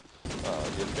give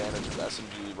the advantage of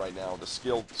SMG right now. The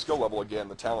skill level, again,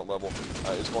 the talent level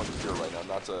is going to Pure right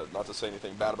now. Not to say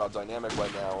anything bad about Dynamic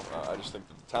right now. I just think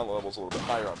that the talent level is a little bit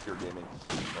higher on Pure Gaming,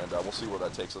 and we'll see where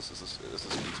that takes us as this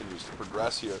continues to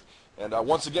progress here. And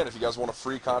once again, if you guys want a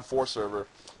free COD4 server,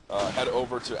 head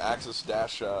over to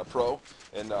Axis-Pro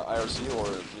in IRC,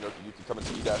 or you can come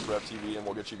into e-rev TV and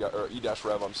we'll get you or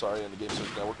e-rev, I'm sorry, in the Game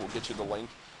Search Network. We'll get you the link.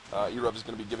 e-rev is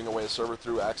going to be giving away a server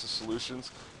through Axis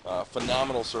Solutions.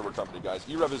 Phenomenal server company, guys.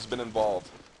 e-rev has been involved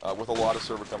with a lot of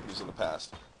server companies in the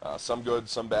past. Some good,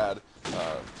 some bad,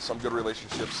 some good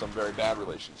relationships, some very bad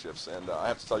relationships. And I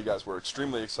have to tell you guys, we're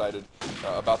extremely excited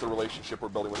about the relationship we're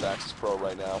building with Axis Pro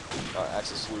right now,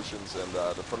 Axis Solutions, and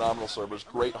the phenomenal servers,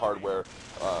 great hardware,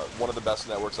 one of the best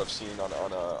networks I've seen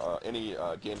on any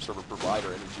game server provider,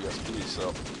 any GSP.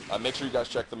 So make sure you guys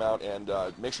check them out, and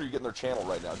make sure you get in their channel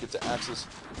right now. Get to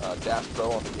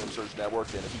Axis-Pro on the Game Search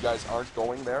Network, and if you guys aren't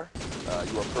going there,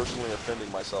 you are personally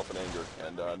offending myself in Anger,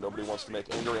 and nobody wants to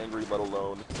make Anger angry, let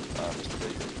alone Mr.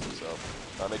 Bacon. So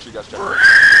make sure you guys check it out.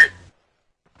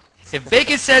 If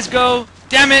Bacon says go,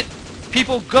 damn it,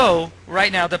 people go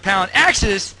right now to pound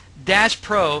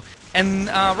Axis-Pro. And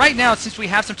right now, since we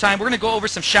have some time, we're going to go over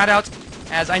some shout-outs.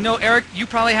 As I know, Eric, you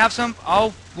probably have some.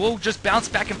 We'll just bounce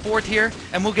back and forth here,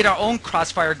 and we'll get our own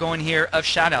crossfire going here of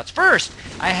shout-outs. First,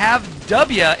 I have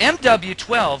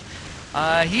MW12.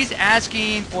 He's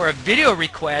asking for a video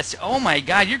request. Oh my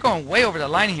God, you're going way over the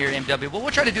line here, MW. Well,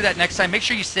 we'll try to do that next time. Make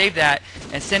sure you save that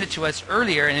and send it to us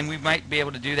earlier, and then we might be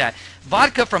able to do that.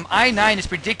 Vodka from I-9 is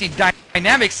predicting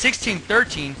Dynamic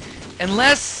 1613,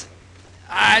 unless,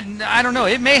 I don't know,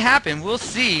 it may happen. We'll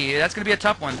see. That's going to be a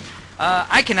tough one.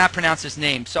 I cannot pronounce his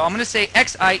name, so I'm going to say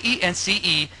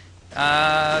Xience.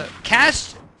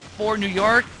 Cast for New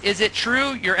York. Is it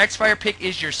true your X-Fire pick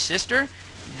is your sister?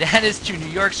 That is to New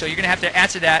York, so you're going to have to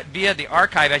answer that via the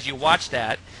archive as you watch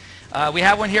that. We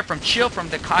have one here from Chill from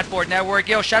the COD4 Network.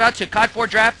 Yo, shout out to COD4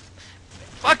 Draft.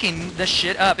 Fucking the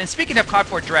shit up. And speaking of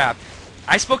COD4 Draft,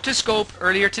 I spoke to Scope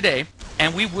earlier today,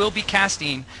 and we will be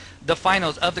casting the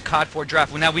finals of the COD4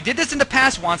 Draft. Well, now, we did this in the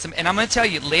past, Wansome, and I'm going to tell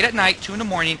you, late at night, 2 in the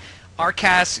morning, our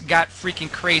casts got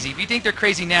freaking crazy. If you think they're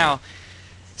crazy now,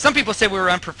 some people say we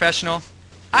were unprofessional.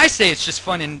 I say it's just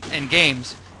fun in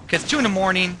games, because 2 in the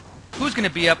morning, who's going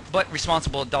to be up but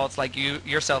responsible adults like you,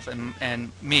 yourself,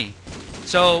 and me?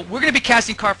 So we're going to be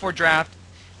casting COD4 Draft,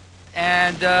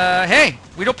 and hey,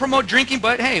 we don't promote drinking,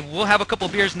 but hey, we'll have a couple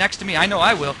beers next to me. I know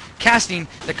I will. Casting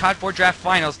the COD4 Draft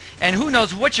Finals, and who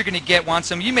knows what you're going to get,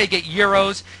 Wansome. You may get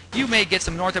Euros, you may get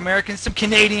some North Americans, some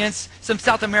Canadians, some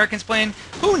South Americans playing.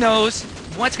 Who knows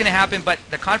what's going to happen, but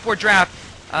the COD4 Draft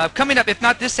coming up, if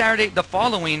not this Saturday, the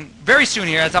following, very soon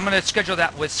here, as I'm going to schedule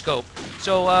that with Scope.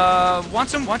 So,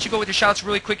 Wansome, why don't you go with your shots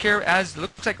really quick here, as it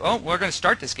looks like, oh, we're going to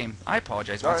start this game. I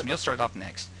apologize, Wansome. You'll start off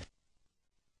next.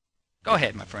 Go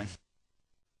ahead, my friend.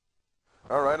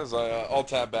 All right, as I'll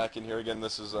tab back in here again,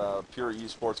 this is Pure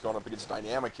Esports going up against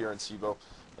Dynamic here in CEVO.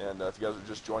 And if you guys are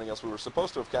just joining us, we were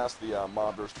supposed to have cast the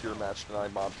Mob versus Pure match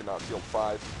tonight. Mob cannot field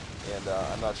 5, and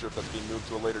I'm not sure if that's being moved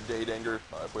to a later date, Anger.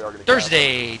 If we are going to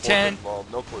Thursday, 10. Well,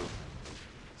 no clue.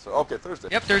 So, okay, Thursday.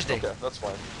 Yep, Thursday. Okay, that's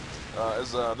fine.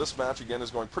 As this match, again,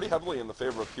 is going pretty heavily in the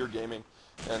favor of Pure Gaming.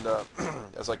 And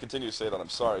as I continue to say that, I'm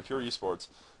sorry, Pure Esports,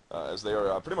 as they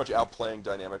are pretty much outplaying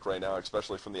Dynamic right now,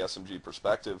 especially from the SMG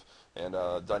perspective. And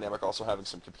Dynamic also having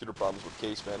some computer problems with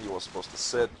Caseman. He was supposed to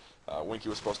sit. Winky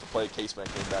was supposed to play. Caseman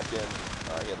came back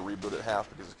in. He had to reboot it half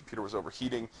because his computer was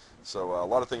overheating. So a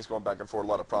lot of things going back and forth. A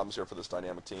lot of problems here for this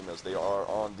Dynamic team as they are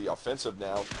on the offensive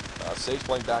now. Sage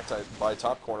playing back by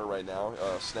top corner right now.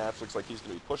 Snatch looks like he's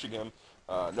going to be pushing him.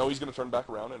 No, he's going to turn back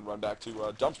around and run back to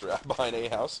Dumpster out behind A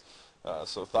house.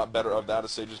 So thought better of that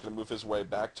as Sage is going to move his way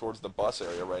back towards the bus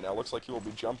area right now. Looks like he will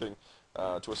be jumping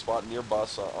to a spot near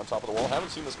bus on top of the wall.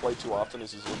 Haven't seen this play too often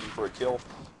as he's looking for a kill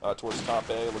towards top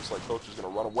A. Looks like Coach is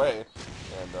going to run away.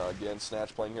 And again,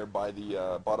 Snatch playing here by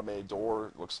the bottom A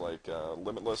door. Looks like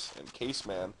Limitless and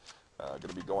Caseman going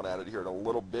to be going at it here in a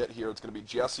little bit here. It's going to be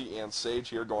Jesse and Sage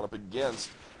here going up against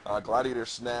Gladiator,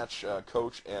 Snatch,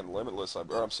 Coach, and Limitless.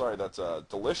 I'm sorry, that's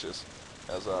Delicious.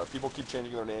 As people keep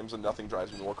changing their names and nothing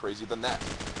drives me more crazy than that.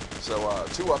 So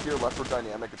 2 up here left for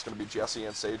Dynamic. It's going to be Jesse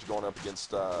and Sage going up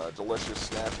against Delicious,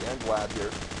 Snatch, and Glad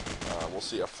here. We'll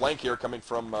see a flank here coming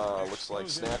from, looks like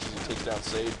Snatch as he takes down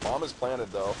Sage. Bomb is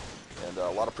planted though, and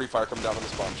a lot of pre-fire coming down on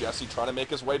this bomb. Jesse trying to make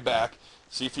his way back.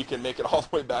 See if he can make it all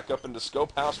the way back up into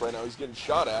Scope House right now. He's getting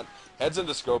shot at. Heads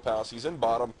into Scope House. He's in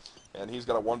bottom, and he's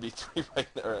got a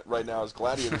 1v3 right now as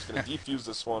Gladiator's going to defuse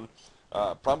this one.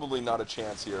 Probably not a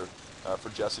chance here for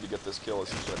Jesse to get this kill as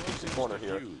he's going to peek the corner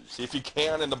here. See if he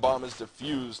can, and the bomb is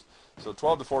defused. So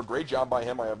 12-4, great job by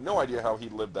him. I have no idea how he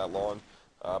lived that long.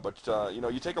 But you know,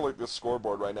 you take a look at the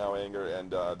scoreboard right now, Anger,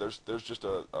 and there's just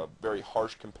a very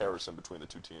harsh comparison between the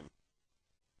two teams.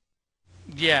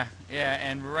 Yeah,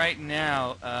 and right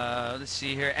now, let's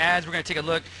see here, as we're going to take a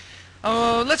look.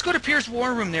 Oh, let's go to Pierce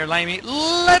War Room there, Limey.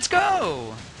 Let's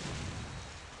go!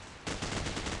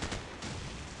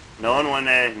 No one went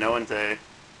A, no one's A.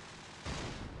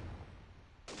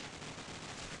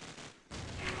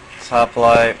 Top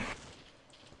light.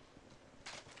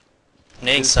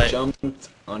 Nate site. Jumped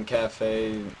on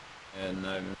cafe, and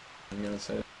I'm gonna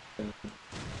say.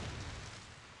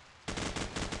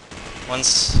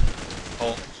 One's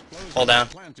hold down.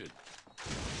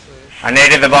 I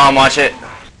naded the bomb. Watch it.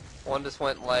 One just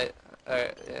went light.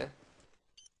 Alright, yeah.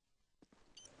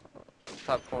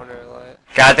 Top corner light.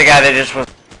 Got the guy that just was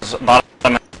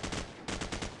bottom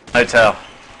hotel.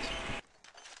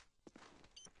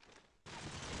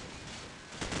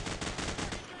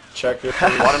 Check your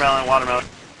Watermelon, watermelon.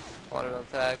 Watermelon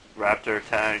tag. Raptor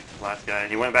tag, last guy.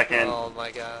 He went back in. Oh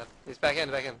my god. He's back in.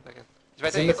 He's right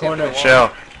It's there. in You the can see him corner. through the wall.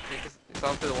 Chill. He's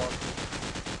on through the wall.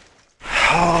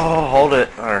 Oh, hold it.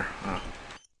 Or, I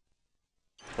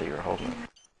thought you were holding it.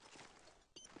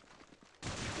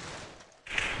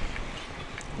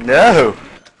 No!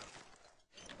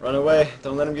 Run away.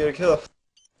 Don't let him get a kill.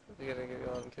 You're gonna get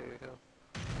on and kill your kill.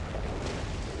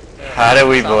 How did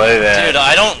we blow that? Dude,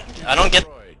 I don't I don't get.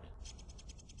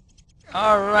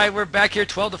 All right, we're back here,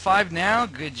 12-5 now.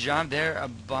 Good job there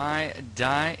by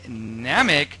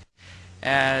Dynamic.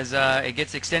 As it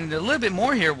gets extended a little bit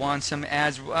more here, Wansome.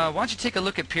 As why don't you take a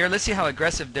look at Pierre? Let's see how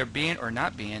aggressive they're being or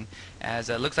not being. As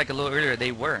it looks like a little earlier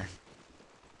they were.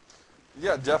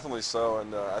 Yeah, definitely so,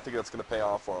 and I think that's going to pay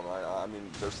off for him. I mean,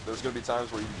 there's going to be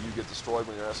times where you get destroyed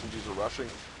when your SMGs are rushing,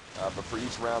 but for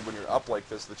each round when you're up like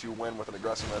this that you win with an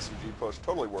aggressive SMG push,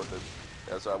 totally worth it.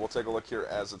 As we'll take a look here,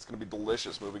 as it's going to be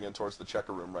Delicious moving in towards the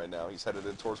checker room right now. He's headed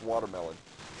in towards Watermelon.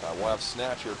 We'll have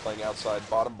Snatch here playing outside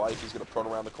bottom bike. He's going to prone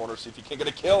around the corner, see if he can get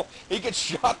a kill. He gets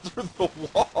shot through the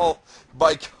wall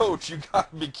by Coach. You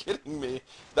got to be kidding me.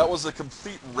 That was a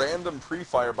complete random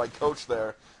pre-fire by Coach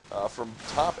there. From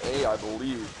top A, I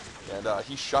believe, and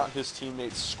he shot his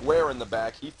teammate square in the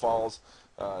back. He falls,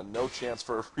 no chance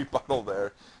for a rebuttal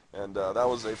there, and that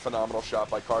was a phenomenal shot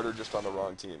by Carter, just on the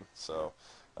wrong team. So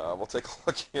we'll take a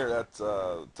look here at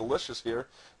Delicious here,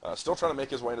 still trying to make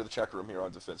his way into the check room here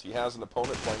on defense. He has an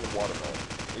opponent playing in Watermelon.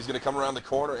 He's going to come around the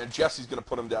corner, and Jesse's going to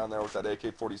put him down there with that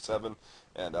AK-47,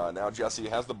 and now Jesse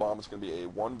has the bomb. It's going to be a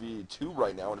 1v2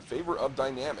 right now in favor of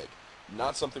Dynamic.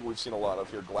 Not something we've seen a lot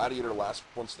of here. Gladiator, last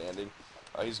one standing.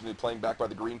 He's going to be playing back by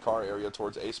the green car area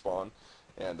towards A spawn.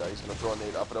 And he's going to throw a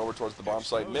nade up and over towards the bomb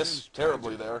site. Miss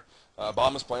terribly there.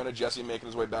 Bomb is planted. Jesse making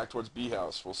his way back towards B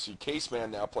house. We'll see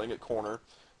Caseman now playing at corner.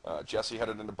 Jesse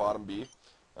headed into bottom B.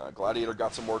 Gladiator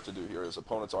got some work to do here. His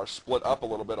opponents are split up a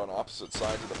little bit on opposite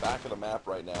sides of the back of the map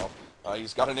right now.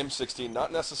 He's got an M16,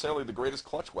 not necessarily the greatest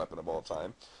clutch weapon of all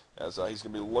time. As he's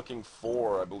going to be looking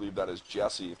for, I believe that is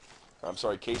Jesse. I'm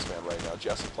sorry, Caseman right now.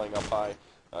 Jesse playing up high.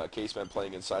 Caseman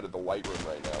playing inside of the white room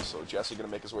right now. So Jesse going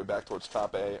to make his way back towards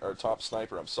top A, or top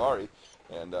sniper, I'm sorry.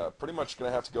 And pretty much going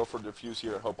to have to go for a defuse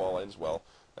here and hope all ends well.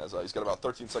 As he's got about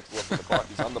 13 seconds left on the clock.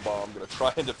 He's on the bomb. Going to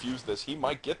try and defuse this. He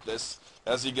might get this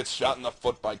as he gets shot in the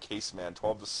foot by Caseman,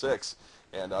 12-6.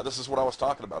 And this is what I was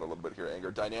talking about a little bit here, Anger.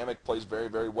 Dynamic plays very,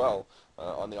 very well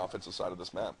on the offensive side of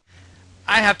this map.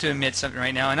 I have to admit something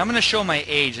right now, and I'm going to show my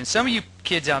age, and some of you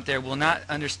kids out there will not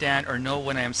understand or know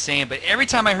what I'm saying, but every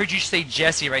time I heard you say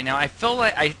Jesse right now, I felt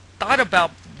like I thought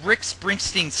about Rick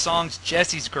Springsteen's songs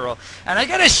Jesse's Girl, and I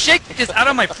got to shake this out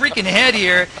of my freaking head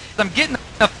here. I'm getting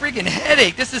a freaking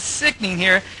headache. This is sickening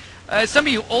here. Some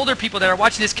of you older people that are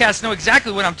watching this cast know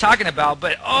exactly what I'm talking about,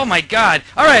 but oh my god.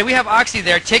 Alright, we have Oxy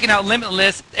there taking out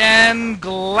Limitless, and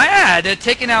Glad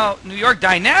taking out New York.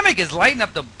 Dynamic is lighting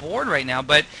up the board right now,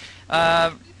 but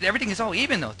everything is all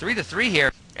even though, 3-3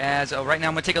 here. As right now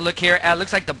I'm going to take a look here at,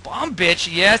 looks like the bomb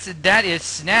bitch. Yes, that is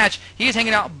Snatch. He is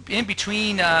hanging out in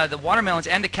between the watermelons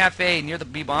and the cafe near the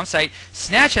B bomb site.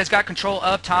 Snatch has got control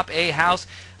of top A house.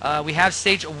 We have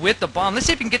Sage with the bomb. Let's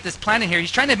see if we can get this planted here.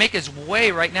 He's trying to make his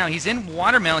way right now. He's in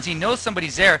watermelons. He knows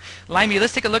somebody's there. Limey,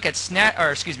 let's take a look at Sage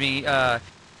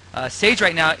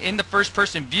right now in the first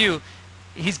person view.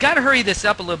 He's got to hurry this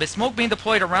up a little bit. Smoke being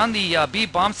deployed around the B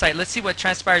bomb site. Let's see what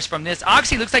transpires from this.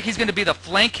 Oxy looks like he's going to be the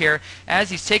flank here as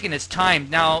he's taking his time.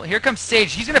 Now, here comes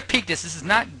Sage. He's going to peek this. This is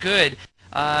not good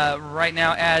right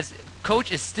now as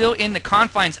Coach is still in the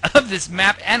confines of this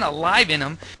map and alive in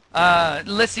him.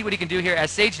 Let's see what he can do here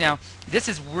as Sage now. This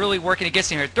is really working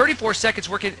against him here. 34 seconds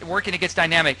working against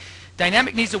Dynamic.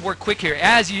 Dynamic needs to work quick here.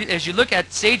 As you look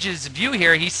at Sage's view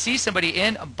here, he sees somebody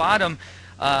in bottom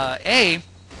A.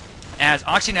 As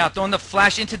Oxy now throwing the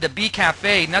flash into the B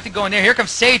cafe. Nothing going there. Here comes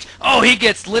Sage. Oh, he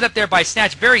gets lit up there by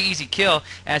Snatch. Very easy kill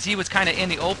as he was kind of in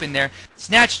the open there.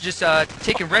 Snatch just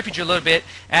taking refuge a little bit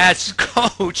as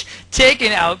Coach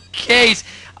taking out Case.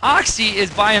 Oxy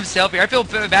is by himself here. I feel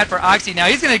bad for Oxy now.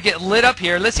 He's going to get lit up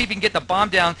here. Let's see if he can get the bomb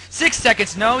down. 6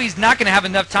 seconds. No, he's not going to have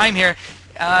enough time here.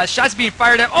 Shots being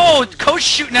fired at. Oh, Coach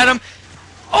shooting at him.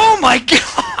 Oh my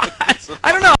god!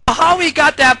 I don't know how he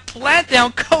got that plant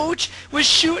down. Coach was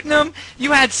shooting him.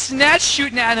 You had Snatch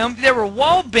shooting at him. They were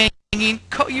wall banging.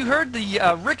 You heard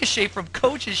the ricochet from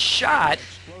Coach's shot.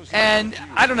 And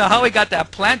I don't know how he got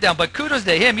that plant down, but kudos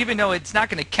to him, even though it's not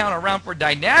going to count around for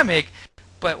Dynamic.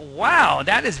 But wow,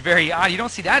 that is very odd. You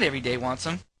don't see that every day,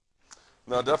 Watson.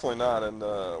 No, definitely not. And,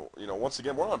 you know, once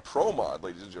again, we're on Pro Mod,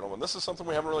 ladies and gentlemen. This is something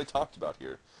we haven't really talked about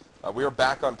here. We are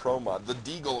back on Pro Mod. The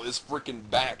Deagle is freaking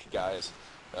back, guys.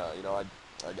 You know,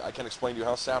 I can't explain to you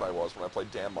how sad I was when I played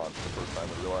Damn Mod for the first time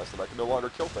and realized that I could no longer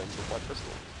kill things with my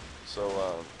pistol.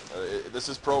 So, this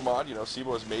is Pro Mod. You know,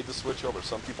 CEVO has made the switch over.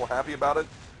 Some people happy about it,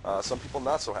 some people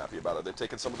not so happy about it. They've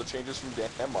taken some of the changes from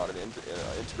Damn Mod and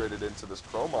integrated into this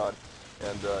Pro Mod.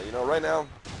 And, you know, right now,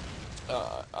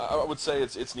 I would say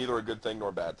it's neither a good thing nor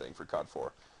a bad thing for COD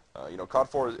 4. You know, COD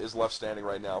 4 is left standing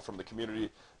right now from the community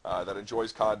that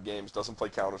enjoys COD games, doesn't play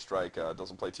Counter-Strike,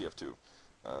 doesn't play TF2.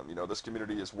 You know, this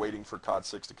community is waiting for COD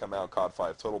 6 to come out, COD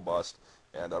 5 total bust,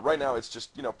 and right now it's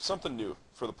just, you know, something new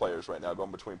for the players right now,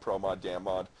 going between pro mod, dam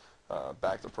mod,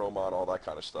 back to pro mod, all that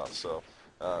kind of stuff. So,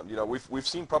 you know, we've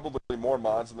seen probably more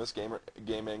mods in this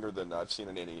game Anger than I've seen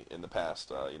in the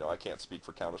past. You know, I can't speak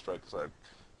for Counter-Strike because I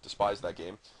despise that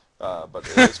game. But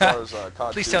as far as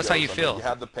COD Please 2 tell us how goes, you I mean, feel. you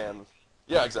had the PAM,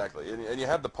 yeah, exactly, and you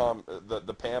had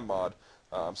the PAM mod.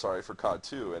 I'm sorry, for COD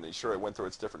 2, and sure, it went through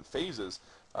its different phases,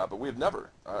 but we have never,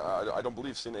 I don't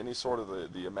believe, seen any sort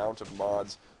of the amount of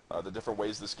mods, the different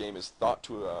ways this game is thought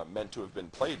to meant to have been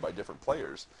played by different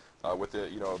players, with the,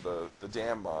 you know, the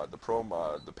DAM mod, the Pro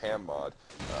mod, the PAM mod,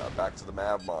 back to the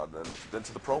MAV mod, and then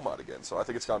to the Pro mod again. So I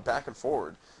think it's gone back and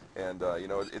forward, and you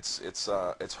know,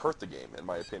 it's hurt the game, in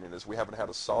my opinion, as we haven't had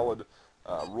a solid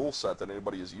rule set that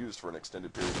anybody has used for an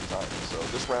extended period of time. So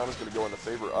this round is going to go in the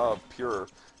favor of Pure,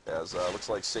 as looks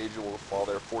like Sage will fall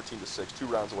there 14-6, 2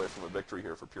 rounds away from a victory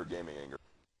here for Pure Gaming. Anger.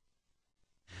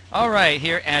 All right,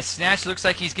 here as Snatch looks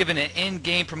like he's given an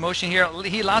in-game promotion here.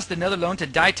 He lost another loan to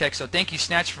Ditech, so thank you,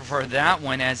 Snatch, for that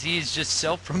one, as he's just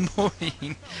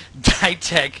self-promoting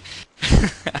Ditech.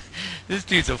 This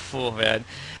dude's a fool, man.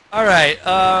 All right,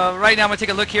 right now I'm going to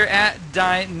take a look here at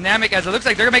Dynamic, as it looks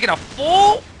like they're making a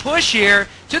full push here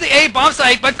to the A bomb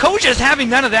site, but Coach is having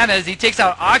none of that as he takes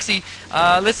out Oxy.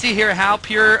 Let's see here how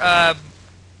Pure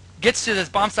gets to this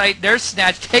bomb site. There's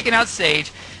Snatch taking out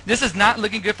Sage. This is not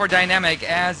looking good for Dynamic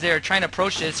as they're trying to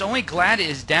approach this. Only Glad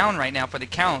is down right now for the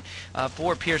count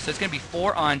for Pure, so it's going to be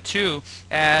 4-on-2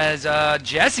 as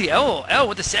Jesse, LOL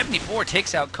with the 74,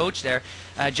 takes out Coach there.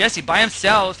 Jesse by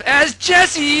himself as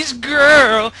Jesse's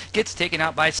girl gets taken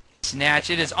out by Snatch.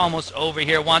 It is almost over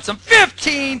here. Wants some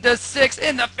 15-6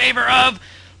 in the favor of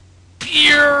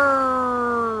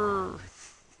Pure.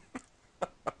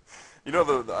 You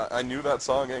know, I knew that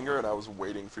song, Anger, and I was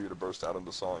waiting for you to burst out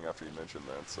into song after you mentioned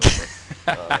that. So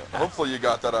hopefully you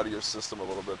got that out of your system a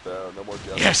little bit there. No more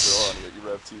Jesse on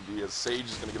e-rev TV, as Sage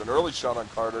is going to get an early shot on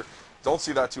Carter. Don't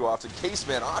see that too often.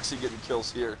 Caseman, Oxy getting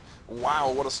kills here.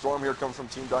 Wow, what a storm here coming from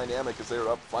Team Dynamic as they're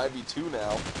up 5v2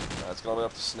 now. It's going to be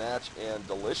up to Snatch and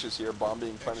Delicious here. Bomb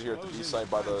being planted here at the B site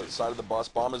by the side of the bus.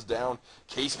 Bomb is down.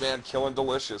 Caseman killing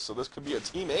Delicious. So this could be a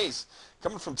team ace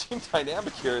coming from Team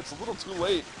Dynamic here. It's a little too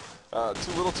late.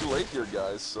 Too late here,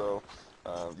 guys. So,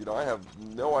 you know, I have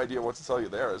no idea what to tell you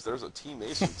there, as there's a team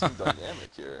ace from Team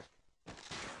Dynamic here.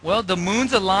 Well, the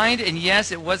moons aligned, and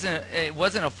yes, it wasn't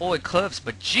a full eclipse,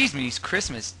 but geez, me,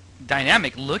 Christmas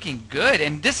Dynamic looking good,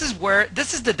 and this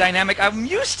is the Dynamic I'm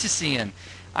used to seeing.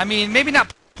 I mean, maybe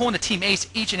not pulling the team ace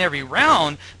each and every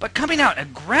round, but coming out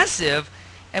aggressive,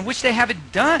 and which they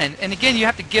haven't done. And again, you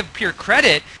have to give Pure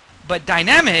credit, but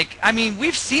Dynamic, I mean,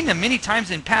 we've seen them many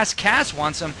times in past casts.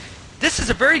 This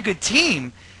is a very good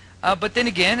team, but then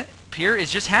again, Pure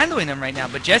is just handling them right now.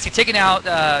 But Jesse taking out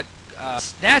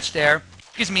Snatch there.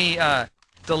 Excuse me,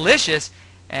 Delicious,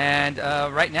 and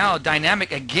right now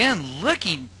Dynamic again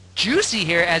looking juicy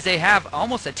here, as they have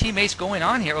almost a team ace going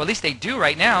on here, or at least they do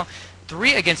right now.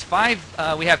 3 against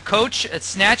 5. We have Coach,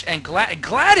 Snatch, and Glad.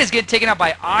 Glad is getting taken out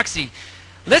by Oxy.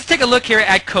 Let's take a look here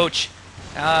at Coach.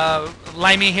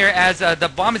 Limey here, as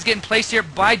the bomb is getting placed here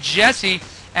by Jesse,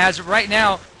 as right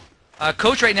now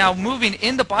Coach right now moving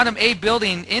in the bottom A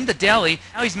building in the deli.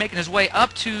 Now he's making his way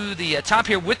up to the top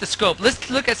here with the scope. Let's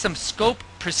look at some scope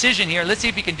precision here. Let's see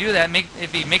if he can do that,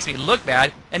 if he makes me look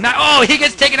bad. And now, oh, he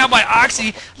gets taken out by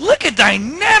Oxy. Look at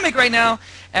Dynamic right now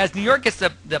as New York gets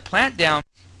the plant down.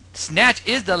 Snatch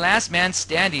is the last man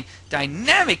standing.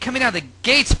 Dynamic coming out of the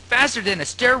gates faster than a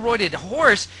steroided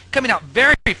horse, coming out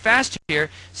very fast here.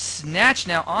 Snatch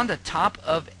now on the top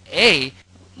of A.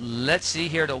 Let's see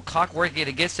here, the clock working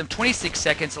against him. 26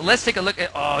 seconds. Let's take a look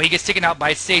at, oh, he gets taken out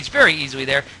by Sage very easily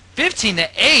there.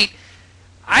 15-8.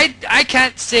 I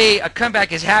can't say a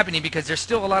comeback is happening because there's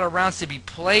still a lot of rounds to be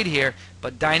played here.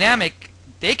 But Dynamic,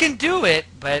 they can do it,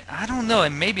 but I don't know.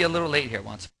 It may be a little late here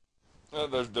once.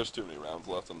 There's too many rounds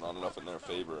left and not enough in their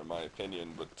favor, in my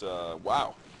opinion. But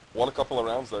wow, what a couple of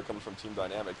rounds there coming from Team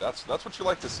Dynamic. That's what you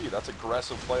like to see. That's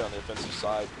aggressive play on the offensive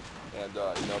side, and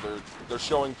you know, they're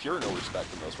showing Pure no respect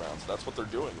in those rounds. That's what they're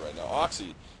doing right now.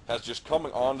 Oxy has just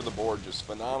coming onto the board just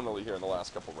phenomenally here in the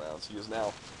last couple rounds. He is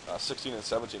now 16 and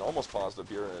 17, almost positive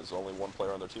here, and there's only one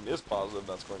player on their team is positive.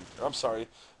 That's going. I'm sorry.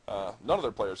 None of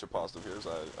their players are positive here.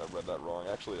 I read that wrong.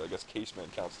 Actually, I guess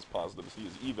Caseman counts as positive, as he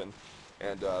is even.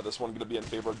 And this one going to be in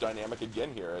favor of Dynamic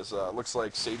again here, as looks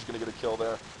like Sage going to get a kill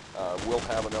there. Will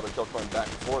have another kill coming back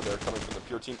and forth there, coming from the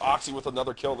Pure team. Oxy with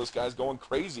another kill. This guy's going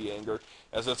crazy, Anger,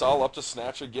 as it's all up to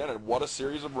Snatch again. And what a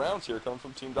series of rounds here coming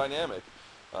from Team Dynamic.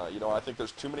 You know, I think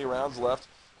there's too many rounds left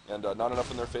and not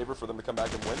enough in their favor for them to come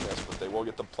back and win this, but they will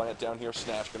get the plant down here.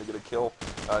 Snatch going to get a kill.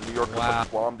 New York going to put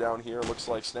the bomb down here. Looks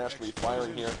like Snatch going to be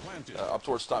firing here up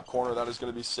towards top corner. That is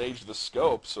going to be Sage the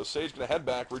scope. So Sage going to head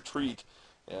back, retreat,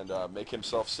 and make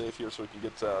himself safe here so he can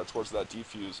get towards that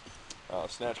defuse.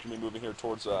 Snatch going to be moving here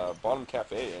towards bottom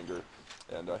cafe, Anger,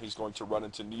 and he's going to run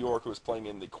into New York, who is playing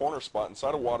in the corner spot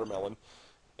inside of Watermelon,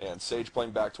 and Sage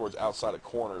playing back towards outside of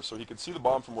corner. So he can see the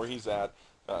bomb from where he's at.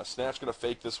 Snatch going to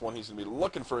fake this one. He's going to be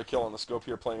looking for a kill on the scope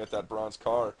here, playing at that bronze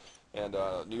car. And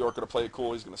New York going to play it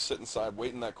cool. He's going to sit inside,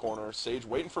 wait in that corner. Sage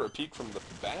waiting for a peek from the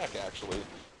back, actually.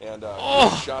 And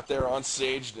shot there on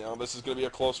Sage. Now this is going to be a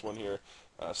close one here.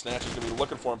 Snatch is going to be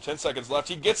looking for him. 10 seconds left.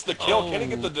 He gets the kill. Can he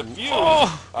get the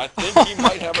defuse? I think he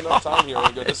might have enough time here.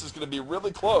 This is going to be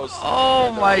really close.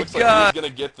 Oh my looks God! Like he's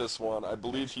going to get this one. I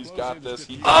believe he's got this.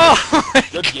 He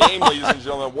Good game, ladies and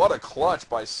gentlemen. What a clutch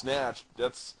by Snatch.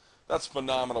 That's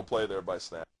phenomenal play there by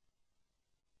Snatch.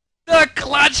 The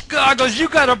clutch goggles. You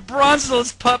got to bronze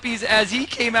those puppies as he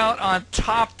came out on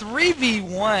top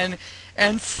 3v1,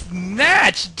 and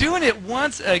Snatch doing it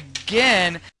once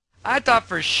again. I thought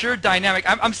for sure Dynamic,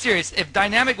 I'm serious, if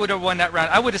Dynamic would have won that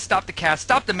round, I would have stopped the cast,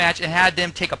 stopped the match, and had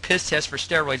them take a piss test for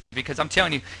steroids, because I'm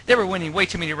telling you, they were winning way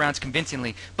too many rounds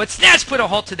convincingly. But Snatch put a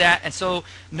halt to that, and so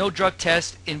no drug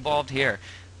test involved here.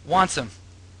 Wantsome,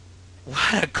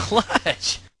 what a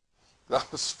clutch.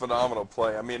 That was phenomenal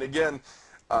play. I mean, again,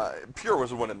 Pure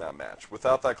was winning that match.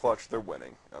 Without that clutch, they're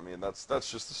winning. I mean, that's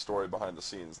just the story behind the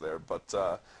scenes there. But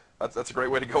that's a great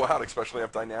way to go out, especially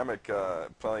if Dynamic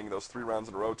playing those 3 rounds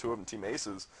in a row, 2 of them team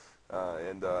aces,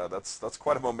 and that's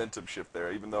quite a momentum shift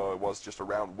there. Even though it was just a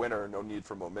round winner, no need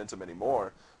for momentum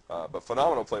anymore. But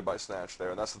phenomenal play by Snatch there,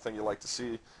 and that's the thing you like to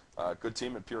see. Good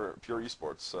team at Pure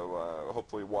Esports. So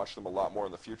hopefully watch them a lot more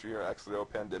in the future here, Axleo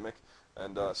Pandemic,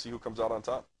 and see who comes out on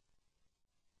top.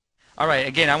 All right,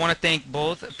 again, I want to thank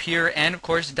both Pure and, of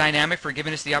course, Dynamic for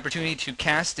giving us the opportunity to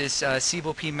cast this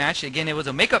CEVO match. Again, it was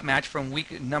a makeup match from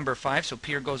week number 5, so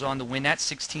Pure goes on to win that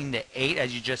 16-8,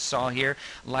 as you just saw here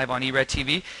live on e-rev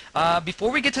TV.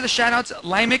 Before we get to the shoutouts,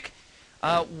 Lymic,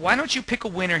 why don't you pick a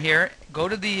winner here? Go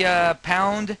to the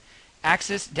pound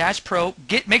Axis-Pro.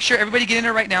 Make sure everybody get in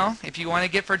there right now. If you want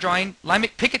to get for a drawing,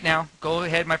 Lymic, pick it now. Go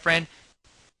ahead, my friend.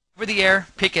 Over the air,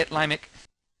 pick it, Lymic.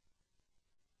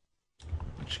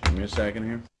 Just give me a second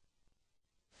here.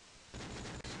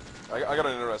 I got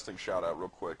an interesting shout out real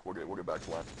quick. We'll get back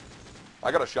to line.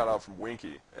 I got a shout out from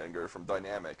Winky Anger from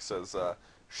Dynamic. Says,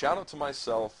 shout out to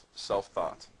myself,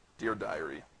 self-thought. Dear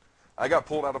Diary, I got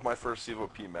pulled out of my first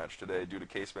CEVO match today due to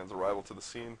Caseman's arrival to the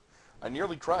scene. I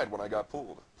nearly cried when I got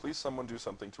pulled. Please someone do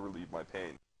something to relieve my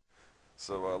pain.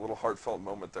 So a little heartfelt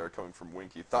moment there coming from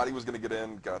Winky. Thought he was going to get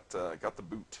in, got the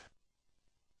boot.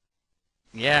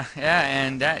 Yeah,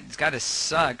 and that's got to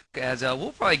suck, as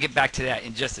we'll probably get back to that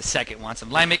in just a second. Want some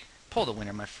Lymic? Pull the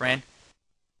winner, my friend.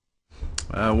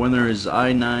 Winner is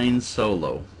I9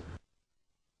 Solo.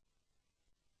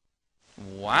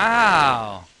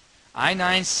 Wow.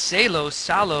 I9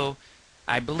 Salo.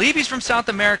 I believe he's from South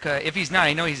America. If he's not,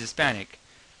 I know he's Hispanic.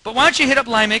 But why don't you hit up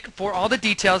Lymic for all the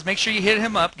details. Make sure you hit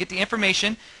him up, get the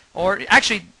information. Or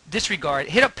actually, disregard,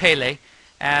 hit up Pele,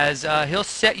 as he'll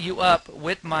set you up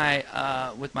with my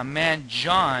man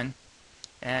John,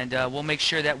 and we'll make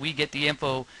sure that we get the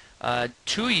info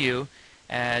to you,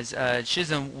 as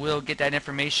Chisholm will get that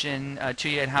information to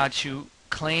you on how to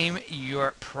claim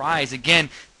your prize. Again,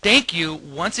 thank you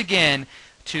once again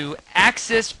to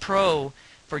Axis Pro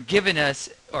for giving us,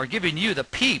 or giving you, the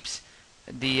peeps,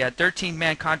 the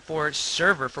 13-man COD4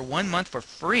 server for 1 month for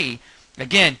free.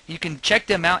 Again, you can check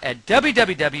them out at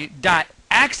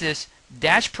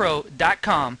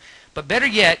www.axis-pro.com. But better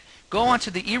yet, go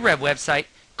onto the e-rev website,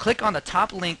 click on the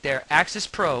top link there, Axis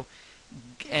Pro,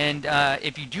 and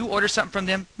if you do order something from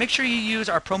them, make sure you use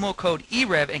our promo code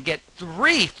e-rev and get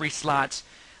 3 free slots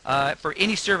for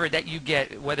any server that you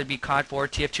get, whether it be COD4,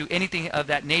 TF2, anything of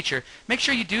that nature. Make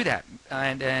sure you do that,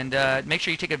 and make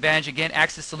sure you take advantage. Again,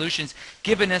 Axis Solutions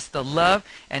giving us the love,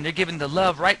 and they're giving the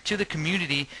love right to the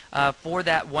community for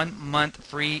that 1 month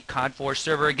free COD4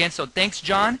 server. Again, so thanks,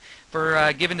 John,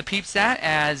 for giving the peeps that,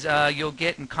 as you'll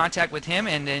get in contact with him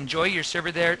and enjoy your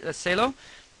server there, Salo.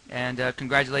 And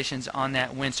congratulations on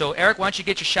that win. So, Eric, why don't you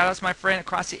get your shout-outs, my friend,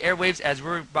 across the airwaves, as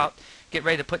we're about get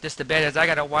ready to put this to bed, as I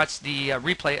got to watch the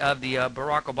replay of the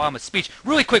Barack Obama speech.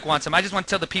 Really quick, Wansome, I just want to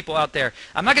tell the people out there,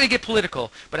 I'm not going to get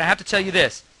political, but I have to tell you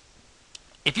this.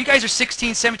 If you guys are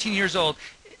 16, 17 years old,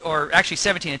 or actually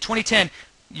 17, in 2010,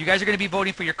 you guys are going to be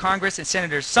voting for your Congress and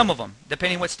senators, some of them,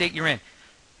 depending what state you're in.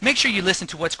 Make sure you listen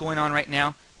to what's going on right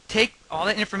now. take all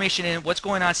that information in, what's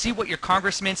going on, see what your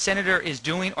congressman, senator is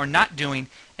doing or not doing,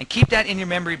 and keep that in your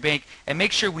memory bank, and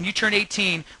make sure when you turn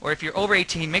 18, or if you're over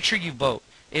 18, make sure you vote.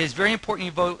 It is very important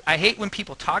you vote. I hate when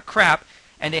people talk crap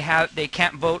and they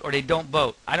can't vote or they don't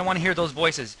vote. I don't want to hear those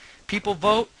voices. People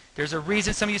vote. There's a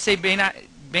reason some of you say may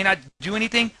not do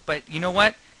anything, but you know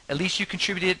what? At least you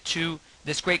contributed to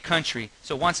this great country.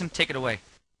 So Watson, take it away.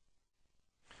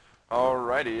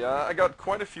 Alrighty, I got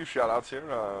quite a few shout-outs here.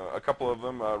 A couple of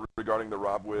them regarding the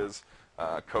Rob Wiz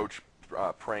coach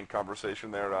prank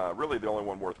conversation there. Really the only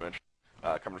one worth mentioning.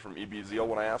 Coming from EB Zeal,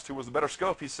 when I asked who was the better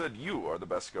scope, he said, "You are the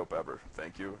best scope ever."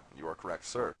 Thank you. You are correct,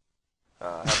 sir.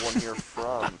 I have one here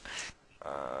from,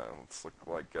 let's look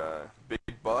like Big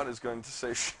Bud is going to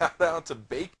say, shout out to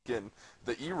Bacon,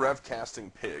 the e-rev casting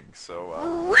pig. So,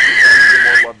 he's trying to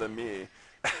get more love than me.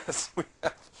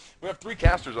 we have 3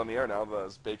 casters on the air now.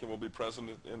 Bacon will be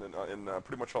present in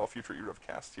pretty much all future e-rev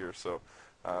casts here. So,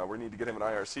 we need to get him an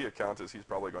IRC account, as he's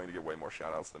probably going to get way more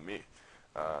shout outs than me.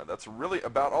 That's really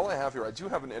about all I have here. I do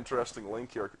have an interesting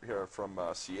link here from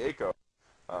CEVO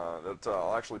that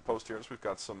I'll actually post here. So we've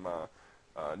got some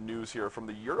news here from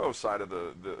the Euro side of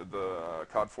the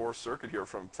COD4 circuit here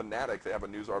from Fnatic. They have a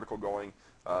news article going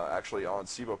actually on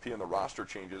CEVO-P and the roster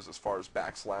changes as far as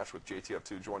Backslash with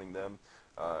JTF2 joining them,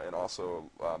 and also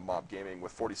Mob Gaming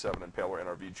with 47 and Paler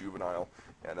NRV Juvenile,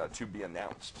 and to be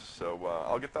announced. So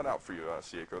I'll get that out for you,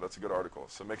 CEVO. That's a good article.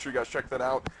 So make sure you guys check that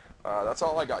out. That's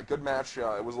all I got. Good match.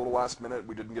 It was a little last minute.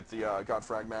 We didn't get the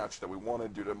Godfrag match that we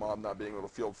wanted due to Mob not being able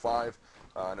to field 5.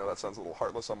 I know that sounds a little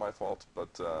heartless on my fault, but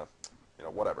you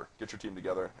know, whatever. Get your team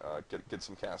together. Get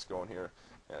some casts going here,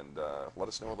 and let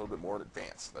us know a little bit more in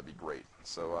advance. That'd be great.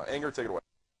 So Anger, take it away.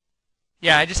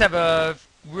 Yeah, I just have a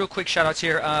real quick shout-outs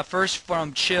here. First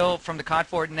from Chill from the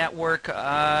COD4 Network.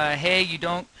 Hey, you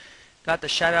don't got the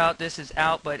shout-out. This is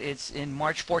out, but it's in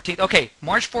March 14th. Okay,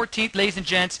 March 14th, ladies and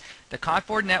gents, the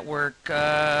COD4 Network.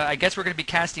 I guess we're going to be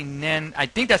casting Nen. I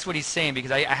think that's what he's saying, because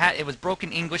I had it was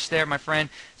broken English there, my friend.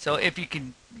 So if you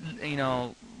can, you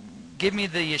know, give me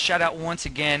the shout-out once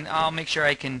again, I'll make sure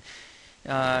I can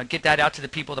get that out to the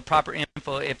people, the proper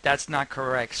info, if that's not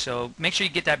correct. So make sure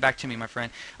you get that back to me, my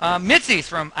friend. Mitzi's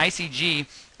from ICG.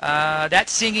 That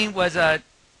singing was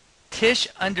Tish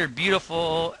under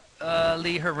beautifully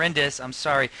horrendous. I'm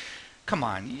sorry. Come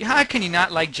on. How can you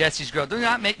not like Jesse's Girl? Do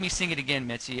not make me sing it again,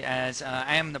 Mitzi, as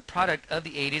I am the product of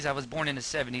the 80s. I was born in the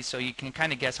 70s, so you can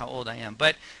kind of guess how old I am.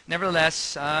 But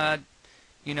nevertheless,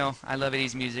 you know, I love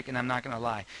 80s music, and I'm not going to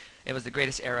lie. It was the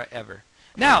greatest era ever.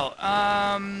 Now,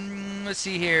 let's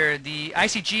see here. The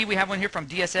ICG, we have one here from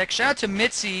DSX. Shout out to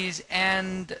Mitzi's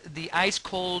and the Ice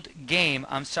Cold Game.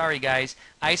 I'm sorry, guys.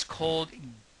 Ice Cold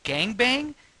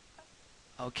Gangbang?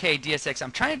 Okay, DSX.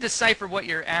 I'm trying to decipher what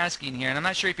you're asking here, and I'm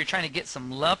not sure if you're trying to get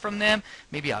some love from them,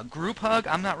 maybe a group hug.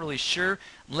 I'm not really sure.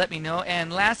 Let me know.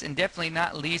 And last and definitely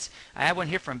not least, I have one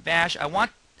here from Bash. I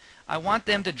want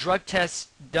them to drug tests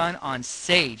done on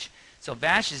Sage. So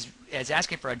Bash is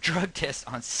asking for a drug test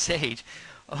on Sage.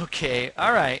 Okay,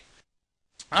 all right.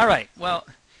 All right, well,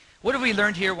 what have we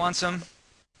learned here, Wansum,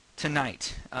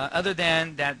 tonight? Other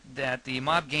than that the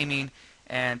Mob Gaming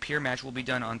and Pure match will be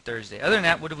done on Thursday. Other than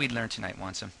that, what did we learn tonight,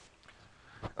 Wansum?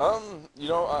 You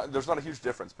know, there's not a huge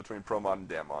difference between Pro Mod and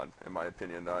Dam Mod, in my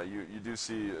opinion. You do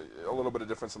see a little bit of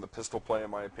difference in the pistol play, in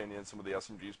my opinion. Some of the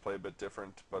SMGs play a bit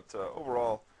different, but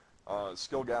overall,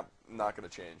 skill gap not going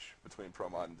to change between Pro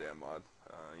Mod and Dam Mod.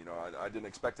 You know, I didn't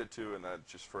expect it to, and that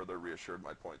just further reassured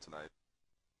my point tonight.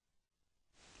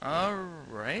 All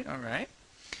right, all right.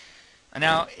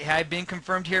 Now, I've been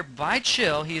confirmed here by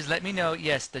Chill. He's let me know,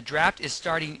 yes, the draft is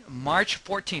starting March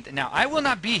 14th. Now, I will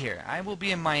not be here. I will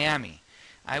be in Miami.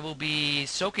 I will be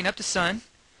soaking up the sun.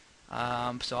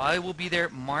 So I will be there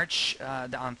March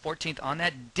on 14th on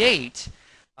that date.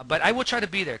 But I will try to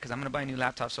be there because I'm going to buy a new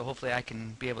laptop, so hopefully I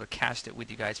can be able to cast it with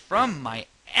you guys from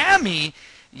Miami.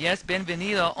 Yes,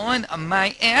 bienvenido on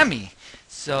Miami.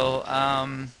 So,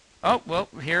 oh, well,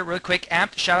 here, real quick,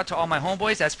 Amped. Shout out to all my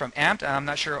homeboys. That's from Amped. I'm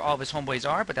not sure all of his homeboys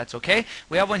are, but that's okay.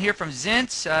 We have one here from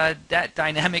Zinc. That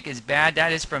dynamic is bad.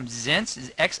 That is from Zinc.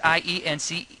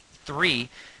 XIENC 3.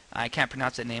 I can't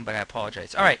pronounce that name, but I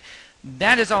apologize. All right.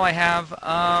 That is all I have.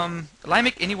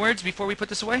 Limek, any words before we put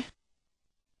this away?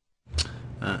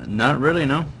 Not really,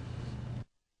 no.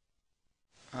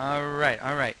 All right,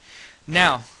 all right.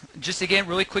 Now, just again,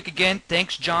 really quick again,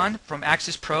 thanks, John, from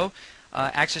Axis Pro.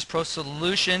 Axis Pro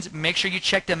Solutions. Make sure you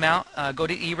check them out. Go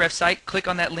to the e-rev site. Click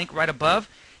on that link right above.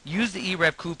 Use the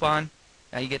e-rev coupon.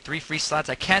 You get 3 free slots.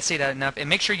 I can't say that enough. And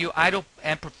make sure you idle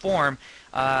and perform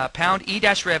pound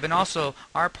e-rev and also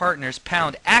our partners,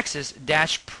 pound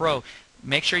Axis-Pro.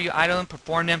 Make sure you idle them,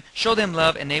 perform them, show them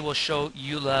love, and they will show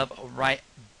you love right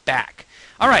back.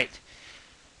 All right.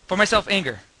 For myself,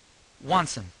 Anger,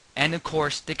 Wanson, and of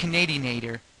course the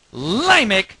Canadianator,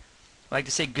 Lymic, I'd like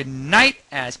to say good night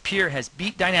as Pure has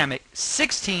beat Dynamic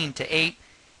 16-8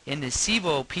 in the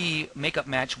CEVO P makeup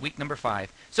match week number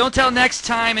 5. So until next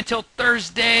time, until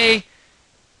Thursday,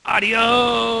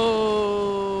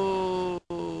 adios.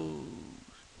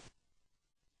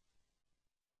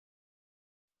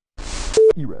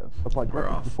 e-rev applied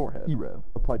directly to the forehead. e-rev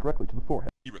applied directly to the forehead.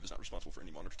 e-rev is not responsible for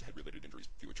any monitor to head related injuries.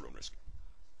 View at your own risk.